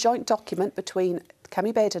 and it is a joint document between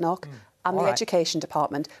Kemi Badenoch and the Education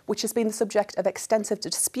Department, which has been the subject of extensive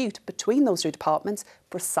dispute between those two departments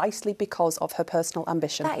precisely because of her personal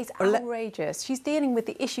ambition. That is outrageous. She's dealing with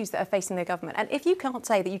the issues that are facing the government. And if you can't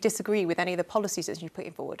say that you disagree with any of the policies that she's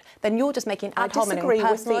putting forward, then you're just making ad hominem personal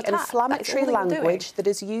I disagree with the inflammatory language that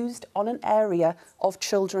is used on an area of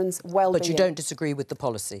children's well-being. But you don't disagree with the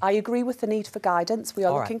policy? I agree with the need for guidance. We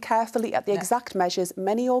are looking carefully at the exact measures.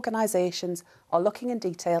 Many organisations are looking in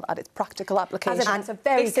detail at its practical application. That's a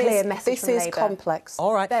very clear message from This is Labour. complex.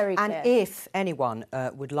 All right. Very clear. And if anyone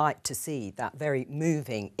would like to see that very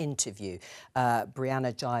moving interview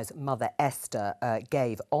Brianna Jai's mother Esther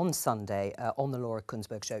gave on Sunday on the Laura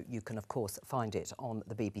Kunsberg Show, you can, of course, find it on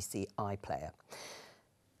the BBC iPlayer.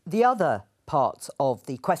 The other parts of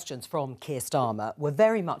the questions from Keir Starmer were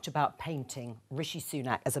very much about painting Rishi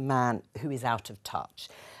Sunak as a man who is out of touch.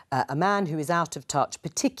 A man who is out of touch,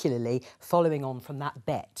 particularly following on from that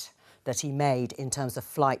bet that he made in terms of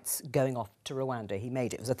flights going off to Rwanda. He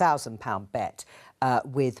made it was a £1,000 bet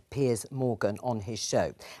with Piers Morgan on his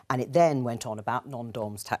show. And it then went on about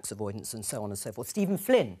non-doms, tax avoidance and so on and so forth. Stephen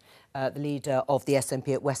Flynn, the leader of the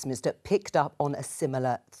SNP at Westminster, picked up on a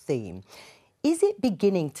similar theme. Is it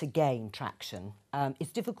beginning to gain traction?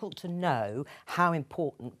 It's difficult to know how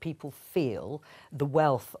important people feel the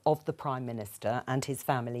wealth of the Prime Minister and his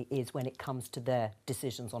family is when it comes to their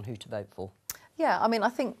decisions on who to vote for. Yeah, I mean, I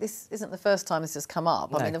think this isn't the first time this has come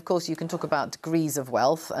up. No. I mean, of course, you can talk about degrees of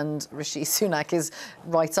wealth, and Rishi Sunak is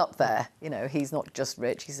right up there. You know, he's not just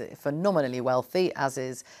rich, he's phenomenally wealthy, as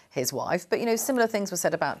is his wife. But, you know, similar things were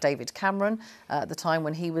said about David Cameron at the time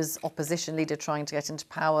when he was opposition leader trying to get into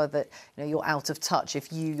power, that, you know, you're out of touch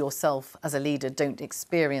if you yourself as a leader don't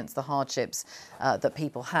experience the hardships that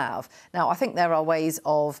people have. Now, I think there are ways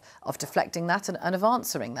of deflecting that and of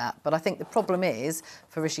answering that. But I think the problem is,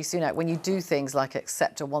 for Rishi Sunak, when you do things things like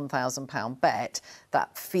accept a £1,000 bet,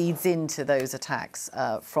 that feeds into those attacks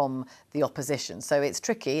from the opposition. So it's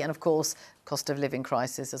tricky, and of course, cost of living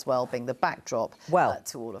crisis as well being the backdrop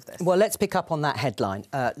to all of this. Well, let's pick up on that headline,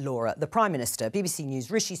 Laura. The Prime Minister, BBC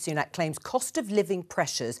News, Rishi Sunak, claims cost of living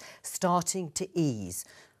pressures starting to ease.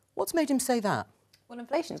 What's made him say that? Well,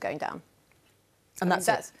 inflation's going down. And that's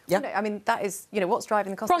it. Yeah. No, I mean, that is, what's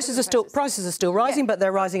driving the cost. Prices are still rising, but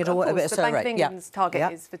they're rising at a bit of a slow rate. The Bank of England's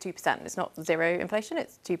target is for 2%. It's not zero inflation;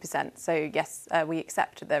 it's 2%. So yes, we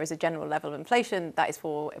accept that there is a general level of inflation that is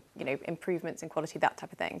for improvements in quality, that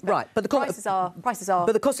type of thing. Right, but the prices are.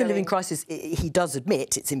 But the cost of living crisis, he does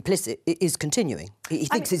admit it's implicit. It is continuing. He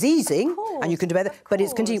thinks it's easing, and you can debate that, but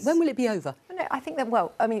it's continuing. When will it be over? No, I think that.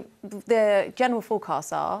 Well, I mean, the general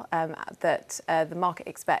forecasts are that the market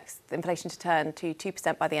expects the inflation to turn to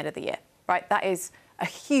 2% by the end of the year, right? That is a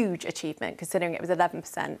huge achievement considering it was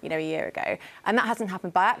 11%, a year ago. And that hasn't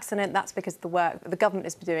happened by accident. That's because of the work that the government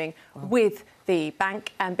has been doing with the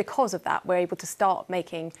bank. And because of that, we're able to start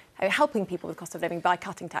helping people with cost of living by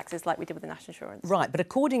cutting taxes like we did with the national insurance. Right, but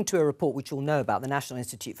according to a report which you'll know about, the National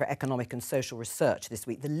Institute for Economic and Social Research this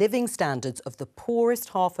week, the living standards of the poorest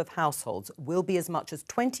half of households will be as much as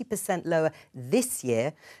 20% lower this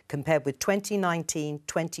year compared with 2019,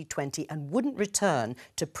 2020, and wouldn't return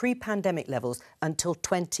to pre-pandemic levels until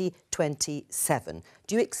 2027.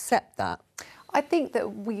 Do you accept that? I think that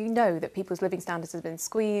we know that people's living standards have been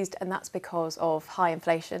squeezed, and that's because of high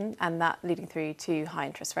inflation and that leading through to high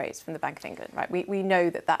interest rates from the Bank of England, right? We know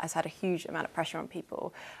that has had a huge amount of pressure on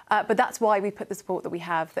people. But that's why we put the support that we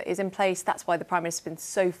have that is in place. That's why the Prime Minister's been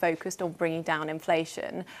so focused on bringing down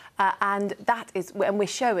inflation. And we're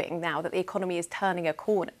showing now that the economy is turning a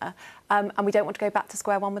corner, and we don't want to go back to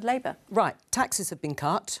square one with Labour. Right. Taxes have been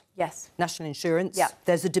cut. Yes. National insurance. Yeah.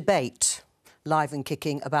 There's a debate live and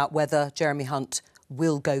kicking about whether Jeremy Hunt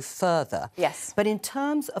will go further. Yes. But in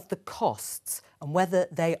terms of the costs and whether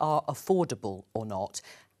they are affordable or not,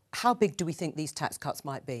 how big do we think these tax cuts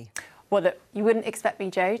might be? Well, look, you wouldn't expect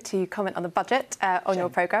me, Jo, to comment on the budget on your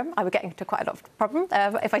programme. I would get into quite a lot of problem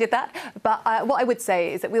if I did that. But what I would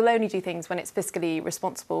say is that we'll only do things when it's fiscally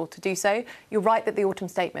responsible to do so. You're right that the autumn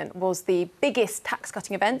statement was the biggest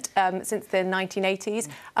tax-cutting event since the 1980s.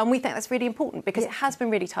 And we think that's really important because it has been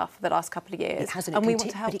really tough for the last couple of years. It hasn't, and we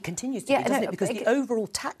want to help. But it continues to be, doesn't it? Because the overall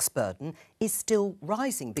tax burden is still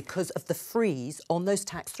rising because of the freeze on those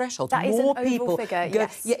tax thresholds. That is an overall figure,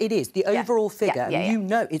 yes. Yeah, it is, the overall figure. Yeah. And you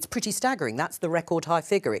know it's pretty staggering. That's the record high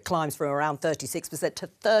figure. It climbs from around 36% to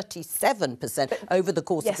 37% over the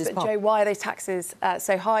course of this But Jo, why are those taxes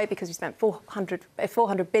so high? Because we spent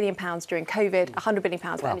 £400 billion during COVID, £100 billion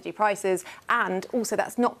for energy prices, and also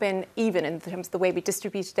that's not been even in terms of the way we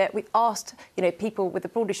distributed it. We asked, people with the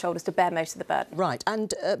broadest shoulders to bear most of the burden. Right,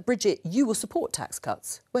 and Bridget, you will support tax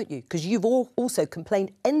cuts, won't you? Because you've also complained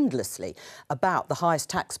endlessly about the highest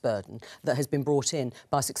tax burden that has been brought in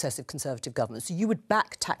by successive Conservative governments. So you would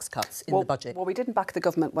back tax cuts in the budget? Well, we didn't back the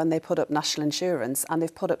government when they put up national insurance, and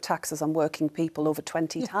they've put up taxes on working people over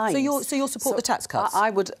 20 times. So you'll support the tax cuts? I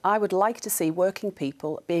would like to see working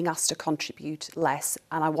people being asked to contribute less,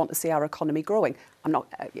 and I want to see our economy growing. I'm not,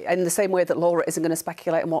 in the same way that Laura isn't going to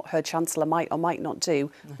speculate on what her Chancellor might or might not do,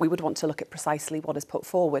 we would want to look at precisely what is put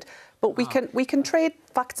forward. But we can trade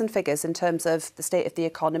facts and figures in terms of the state of the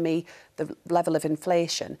economy, the level of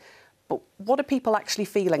inflation. But what are people actually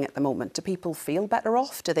feeling at the moment? Do people feel better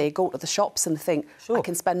off? Do they go to the shops and think, I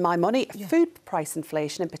can spend my money? Food price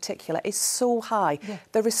inflation in particular is so high.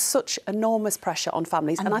 There is such enormous pressure on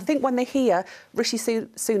families. And I think when they hear Rishi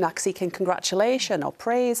Sunak seeking congratulation or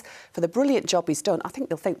praise for the brilliant job he's done, I think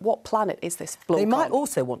they'll think, what planet is this bloke They might on?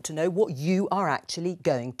 also want to know what you are actually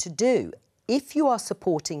going to do. If you are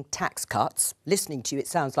supporting tax cuts, listening to you, it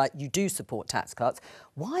sounds like you do support tax cuts,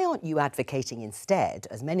 why aren't you advocating instead,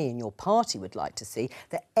 as many in your party would like to see,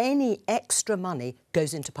 that any extra money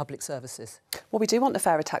goes into public services? Well, we do want a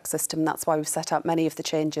fairer tax system. That's why we've set out many of the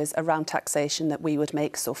changes around taxation that we would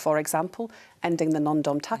make. So, for example, ending the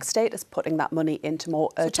non-dom tax status, putting that money into more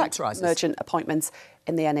urgent appointments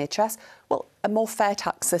in the NHS. Well, a more fair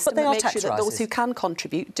tax system that makes sure that those who can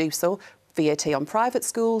contribute do so. VAT on private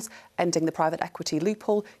schools, ending the private equity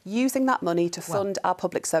loophole, using that money to fund our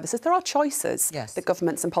public services. There are choices that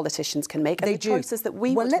governments and politicians can make, and the choices that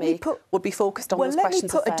we would make would be focused on those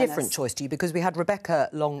questions of fairness. Well, let me put a different choice to you, because we had Rebecca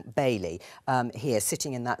Long-Bailey here,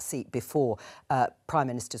 sitting in that seat before Prime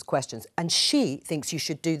Minister's questions, and she thinks you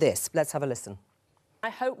should do this. Let's have a listen. I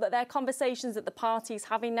hope that there are conversations that the party's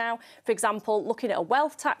having now. For example, looking at a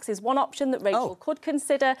wealth tax is one option that Rachel could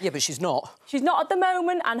consider. Yeah, but she's not. She's not at the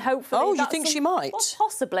moment, and hopefully... Oh, you think she might? Well,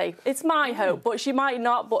 possibly. It's my hope, but she might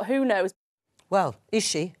not, but who knows? Well, is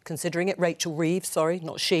she considering it? Rachel Reeves, sorry,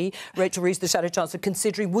 not she. Rachel Reeves, the Shadow Chancellor,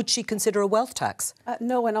 would she consider a wealth tax?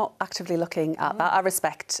 No, we're not actively looking at that. I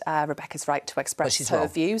respect Rebecca's right to express her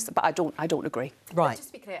views, but I don't agree. Right. Just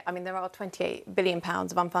to be clear, I mean, there are £28 billion of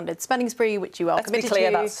unfunded spending spree, which you are committed to. Let's be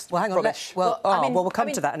clear, that's well, hang on. rubbish. We'll come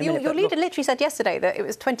to that in a minute. Your leader literally said yesterday that it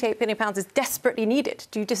was £28 billion is desperately needed.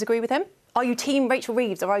 Do you disagree with him? Are you team Rachel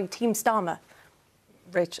Reeves or are you team Starmer?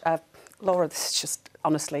 Laura, this is just,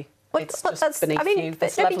 honestly... It's But just beneath you.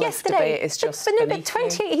 This level of debate is just beneath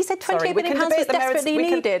you. He said £28 billion was desperately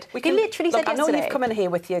needed. He literally said yesterday. I know you've come in here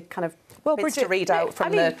with your kind of bits to read out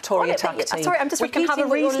from the Tory attack team. Sorry, I'm just repeating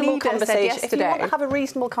what your leader said yesterday. If you want to have a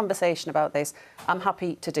reasonable conversation about this, I'm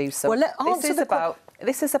happy to do so. Well,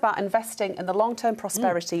 this is about investing in the long-term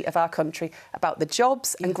prosperity of our country, about the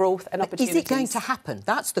jobs and growth and opportunities. Is it going to happen?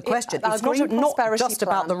 That's the question. It's not just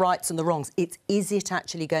about the rights and the wrongs. Is it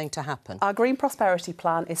actually going to happen? Our Green Prosperity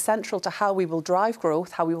Plan is central to how we will drive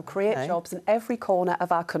growth, how we will create jobs in every corner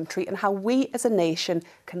of our country and how we as a nation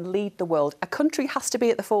can lead the world. A country has to be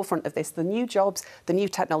at the forefront of this, the new jobs, the new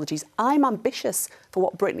technologies. I'm ambitious for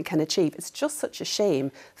what Britain can achieve. It's just such a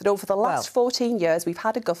shame that over the last 14 years we've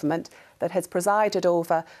had a government that has presided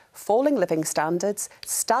over falling living standards,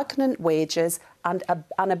 stagnant wages and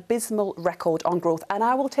an abysmal record on growth. And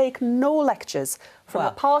I will take no lectures from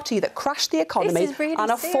a party that crashed the economy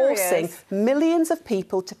and are forcing millions of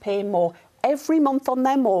people to pay more every month on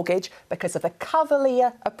their mortgage because of the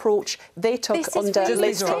cavalier approach they took under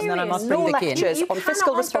Liz Truss. No lectures on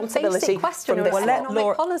fiscal responsibility from this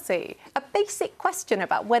economic policy. A basic question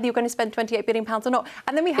about whether you're going to spend £28 billion or not.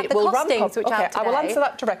 And then we have the costings, which are today. I will answer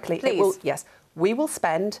that directly. Please. Yes, we will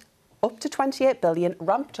spend up to £28 billion,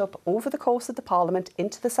 ramped up over the course of the Parliament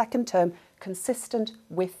into the second term, consistent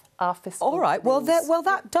with our fiscal All right, well,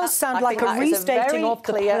 that does sound like a restating of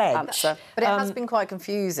the pledge. Answer. But it has been quite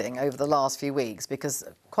confusing over the last few weeks because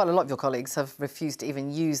quite a lot of your colleagues have refused to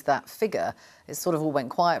even use that figure. It sort of all went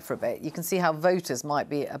quiet for a bit. You can see how voters might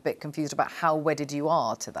be a bit confused about how wedded you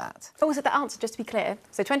are to that. Oh, so the answer, just to be clear,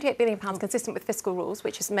 so £28 billion consistent with fiscal rules,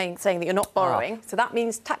 which is saying that you're not borrowing, so that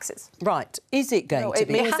means taxes. Right. Is it going to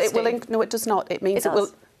be? No, it does not. It means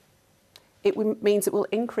means it will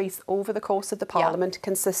increase over the course of the Parliament,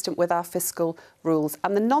 consistent with our fiscal rules.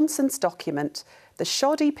 And the nonsense document, the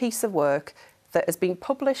shoddy piece of work that has been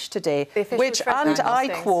published today, which, and I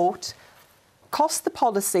quote, cost the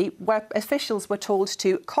policy, where officials were told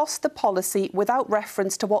to cost the policy without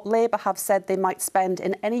reference to what Labour have said they might spend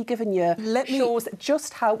in any given year, shows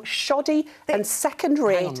just how shoddy and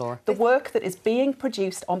second-rate the work that is being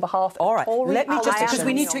produced on behalf of Tory let me just, because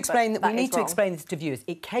we need to explain explain this to viewers.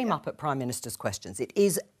 It came up at Prime Minister's questions. It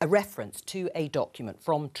is a reference to a document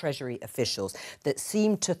from Treasury officials that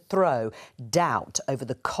seemed to throw doubt over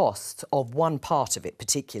the costs of one part of it,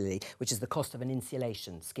 particularly, which is the cost of an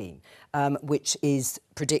insulation scheme, which is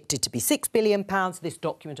predicted to be £6 billion. This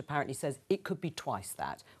document apparently says it could be twice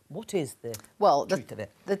that. What is the truth of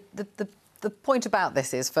it? The point about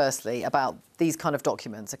this is, firstly, about these kind of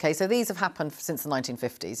documents. OK, so these have happened since the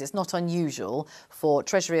 1950s. It's not unusual for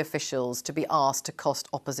Treasury officials to be asked to cost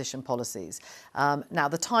opposition policies. Now,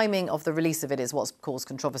 the timing of the release of it is what's caused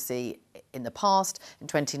controversy in the past. In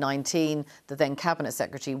 2019, the then Cabinet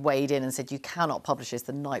Secretary weighed in and said you cannot publish this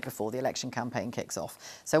the night before the election campaign kicks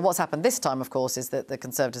off. So what's happened this time, of course, is that the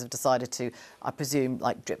Conservatives have decided to, I presume,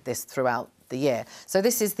 drip this throughout the year. So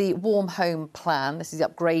this is the Warm Home Plan. This is the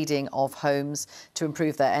upgrading of homes to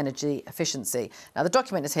improve their energy efficiency. Now, the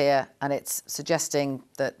document is here and it's suggesting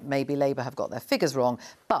that maybe Labour have got their figures wrong.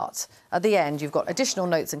 But at the end, you've got additional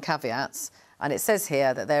notes and caveats. And it says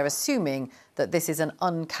here that they're assuming that this is an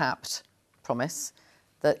uncapped promise,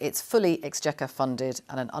 that it's fully Exchequer funded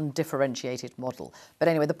and an undifferentiated model. But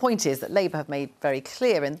anyway, the point is that Labour have made very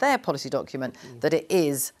clear in their policy document that it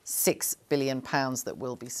is £6 billion that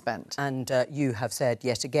will be spent. And you have said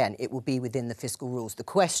yet again it will be within the fiscal rules. The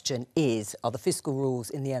question is, are the fiscal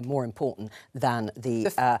rules in the end more important than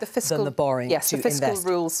the borrowing Yes, to the fiscal invest?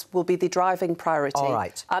 rules will be the driving priority. All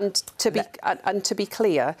right. And to be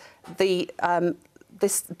clear,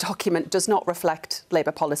 this document does not reflect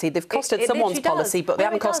Labour policy. They've costed someone's policy, but they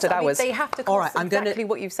haven't costed ours. They have to cost exactly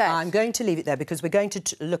what you've said. I'm going to leave it there because we're going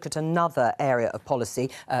to look at another area of policy,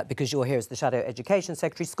 because you're here as the Shadow Education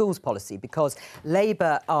Secretary, schools policy, because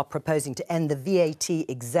Labour are proposing to end the VAT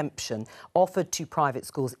exemption offered to private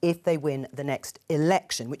schools if they win the next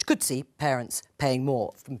election, which could see parents paying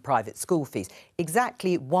more from private school fees.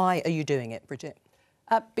 Exactly why are you doing it, Bridget?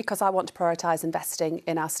 Because I want to prioritise investing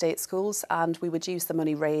in our state schools, and we would use the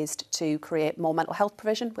money raised to create more mental health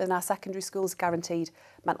provision within our secondary schools, guaranteed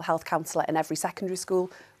mental health counsellor in every secondary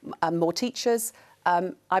school, more teachers,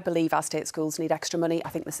 I believe our state schools need extra money. I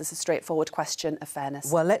think this is a straightforward question of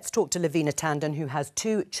fairness. Well, let's talk to Lavina Tandon, who has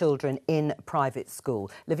 2 children in private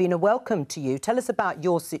school. Lavina, welcome to you. Tell us about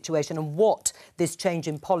your situation and what this change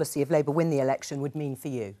in policy if Labour win the election would mean for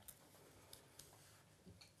you.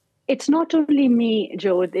 It's not only me,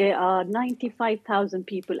 Jo. There are 95,000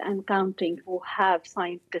 people and counting who have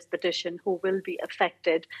signed this petition who will be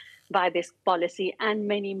affected by this policy, and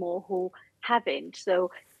many more who haven't. So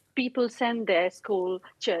people send their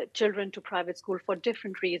children to private school for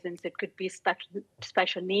different reasons. It could be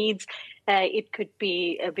special needs. It could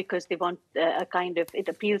be because they want it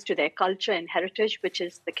appeals to their culture and heritage, which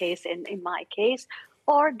is the case in my case.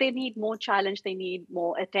 Or they need more challenge, they need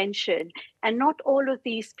more attention. And not all of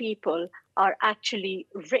these people are actually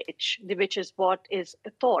rich, which is what is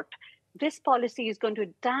thought. This policy is going to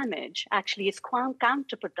damage, actually it's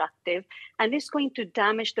counterproductive, and it's going to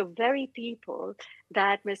damage the very people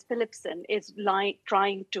that Ms. Phillipson is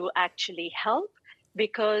trying to actually help,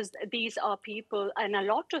 because these are people, and a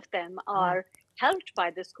lot of them are helped by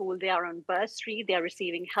the school. They are on bursary, they are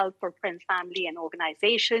receiving help from friends, family and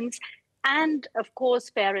organizations. And, of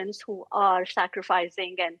course, parents who are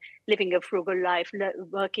sacrificing and living a frugal life,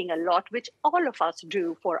 working a lot, which all of us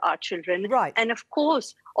do for our children. Right. And, of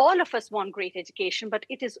course, all of us want great education, but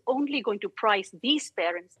it is only going to price these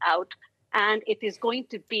parents out, and it is going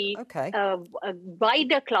to be a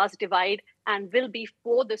wider class divide and will be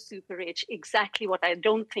for the super rich, exactly what I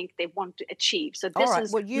don't think they want to achieve. So this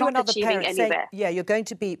is not achieving anywhere. You're going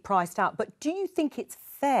to be priced out. But do you think it's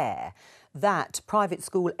fair that private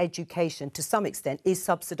school education, to some extent, is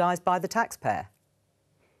subsidised by the taxpayer?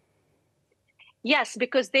 Yes,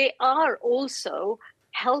 because they are also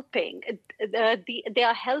helping. They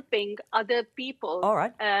are helping other people. All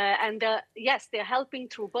right. Yes, they're helping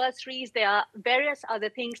through bursaries. There are various other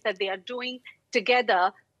things that they are doing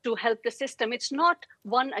together to help the system. It's not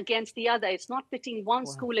one against the other. It's not pitting one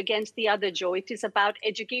school against the other, Jo. It is about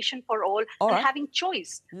education for all and having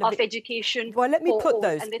choice of education. Well, let me for put all.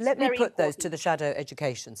 those. And it's Let me very put those important. to the Shadow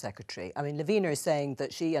Education Secretary. I mean, Lavina is saying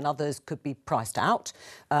that she and others could be priced out.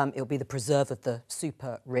 It'll be the preserve of the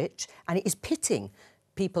super rich, and it is pitting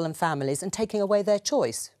people and families and taking away their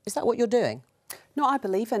choice. Is that what you're doing? No, I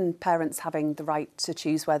believe in parents having the right to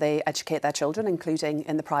choose where they educate their children, including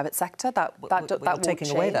in the private sector. That won't taking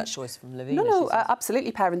change. away that choice from Lavina. No,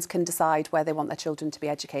 absolutely. Parents can decide where they want their children to be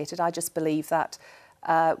educated. I just believe that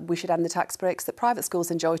we should end the tax breaks that private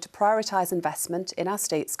schools enjoy to prioritise investment in our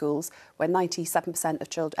state schools, where 93% of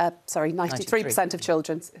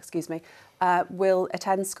children, will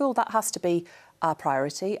attend school. That has to be our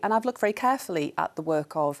priority. And I've looked very carefully at the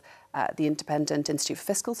work of the Independent Institute for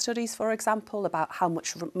Fiscal Studies, for example, about how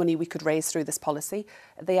much money we could raise through this policy.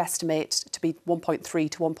 They estimate to be £1.3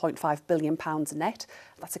 to £1.5 billion net.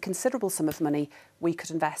 That's a considerable sum of money we could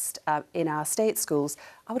invest in our state schools.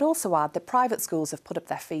 I would also add that private schools have put up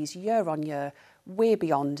their fees year on year, way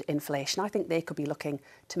beyond inflation. I think they could be looking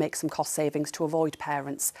to make some cost savings to avoid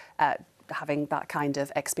parents having that kind of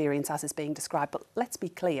experience as is being described. But let's be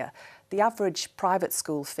clear, the average private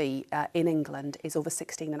school fee in England is over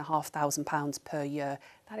 £16,500 per year.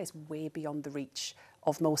 That is way beyond the reach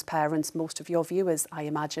of most parents. Most of your viewers, I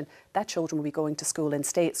imagine, their children will be going to school in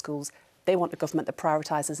state schools. They want a government that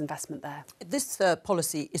prioritises investment there. This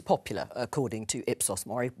policy is popular, according to Ipsos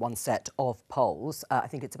Mori, one set of polls. I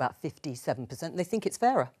think it's about 57%. They think it's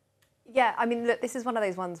fairer. Yeah, I mean, look, this is one of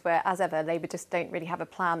those ones where, as ever, Labour just don't really have a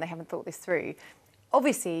plan. They haven't thought this through.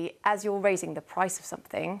 Obviously, as you're raising the price of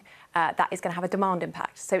something, that is going to have a demand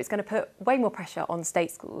impact. So it's going to put way more pressure on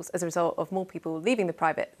state schools as a result of more people leaving the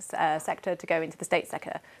private sector to go into the state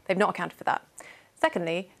sector. They've not accounted for that.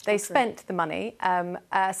 Secondly, they spent the money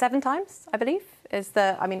 7 times, I believe,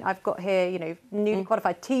 I've got here, newly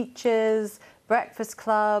qualified teachers, breakfast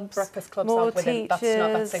clubs, more teachers.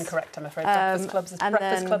 That's incorrect, I'm afraid. Breakfast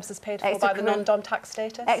clubs is paid for by the non-dom tax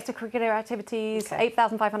status. Extracurricular activities,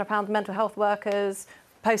 £8,500 mental health workers,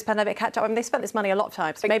 post-pandemic catch-up. I mean, they spent this money a lot of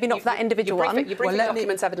times. Maybe not for that individual one.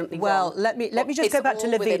 Documents evidently wrong. Let me just go back to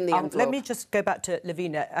Lavina. Let me just go back to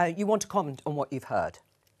Lavina. You want to comment on what you've heard?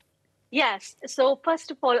 Yes. So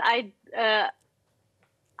first of all,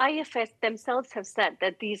 IFS themselves have said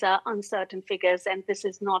that these are uncertain figures and this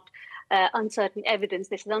is not uncertain evidence.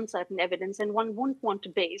 This is uncertain evidence, and one wouldn't want to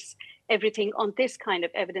base everything on this kind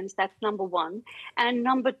of evidence. That's number one. And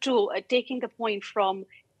number two, taking the point from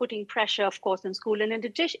putting pressure, of course, on school. And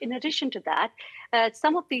in addition to that,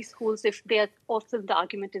 some of these schools, if they are also the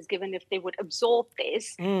argument is given, if they would absorb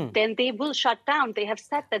this, then they will shut down. They have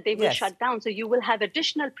said that they will shut down. So you will have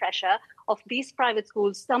additional pressure of these private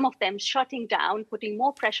schools, some of them shutting down, putting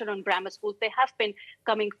more pressure on grammar schools. They have been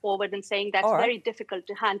coming forward and saying that's very difficult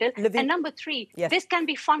to handle. And number three, this can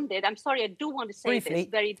be funded. I'm sorry, I do want to say this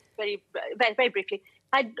very briefly.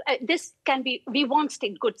 This can be, we want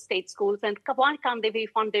good state schools, and why can't they be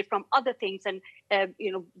funded from other things, and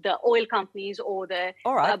the oil companies or the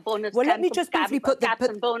bonus? Well, let me just briefly put caps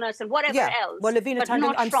and bonus and whatever else. Well, Lavina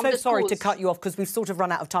Tandon, I'm so sorry to cut you off because we've sort of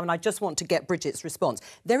run out of time, and I just want to get Bridget's response.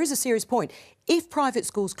 There is a serious point. If private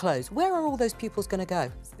schools close, where are all those pupils going to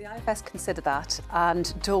go? So the IFS consider that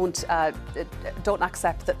and don't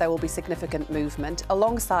accept that there will be significant movement.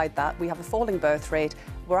 Alongside that, we have a falling birth rate.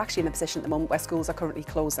 We're actually in a position at the moment where schools are currently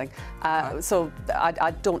closing. So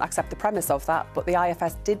I don't accept the premise of that, but the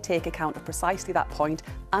IFS did take account of precisely that point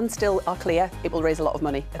and still are clear it will raise a lot of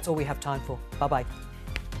money. That's all we have time for. Bye-bye.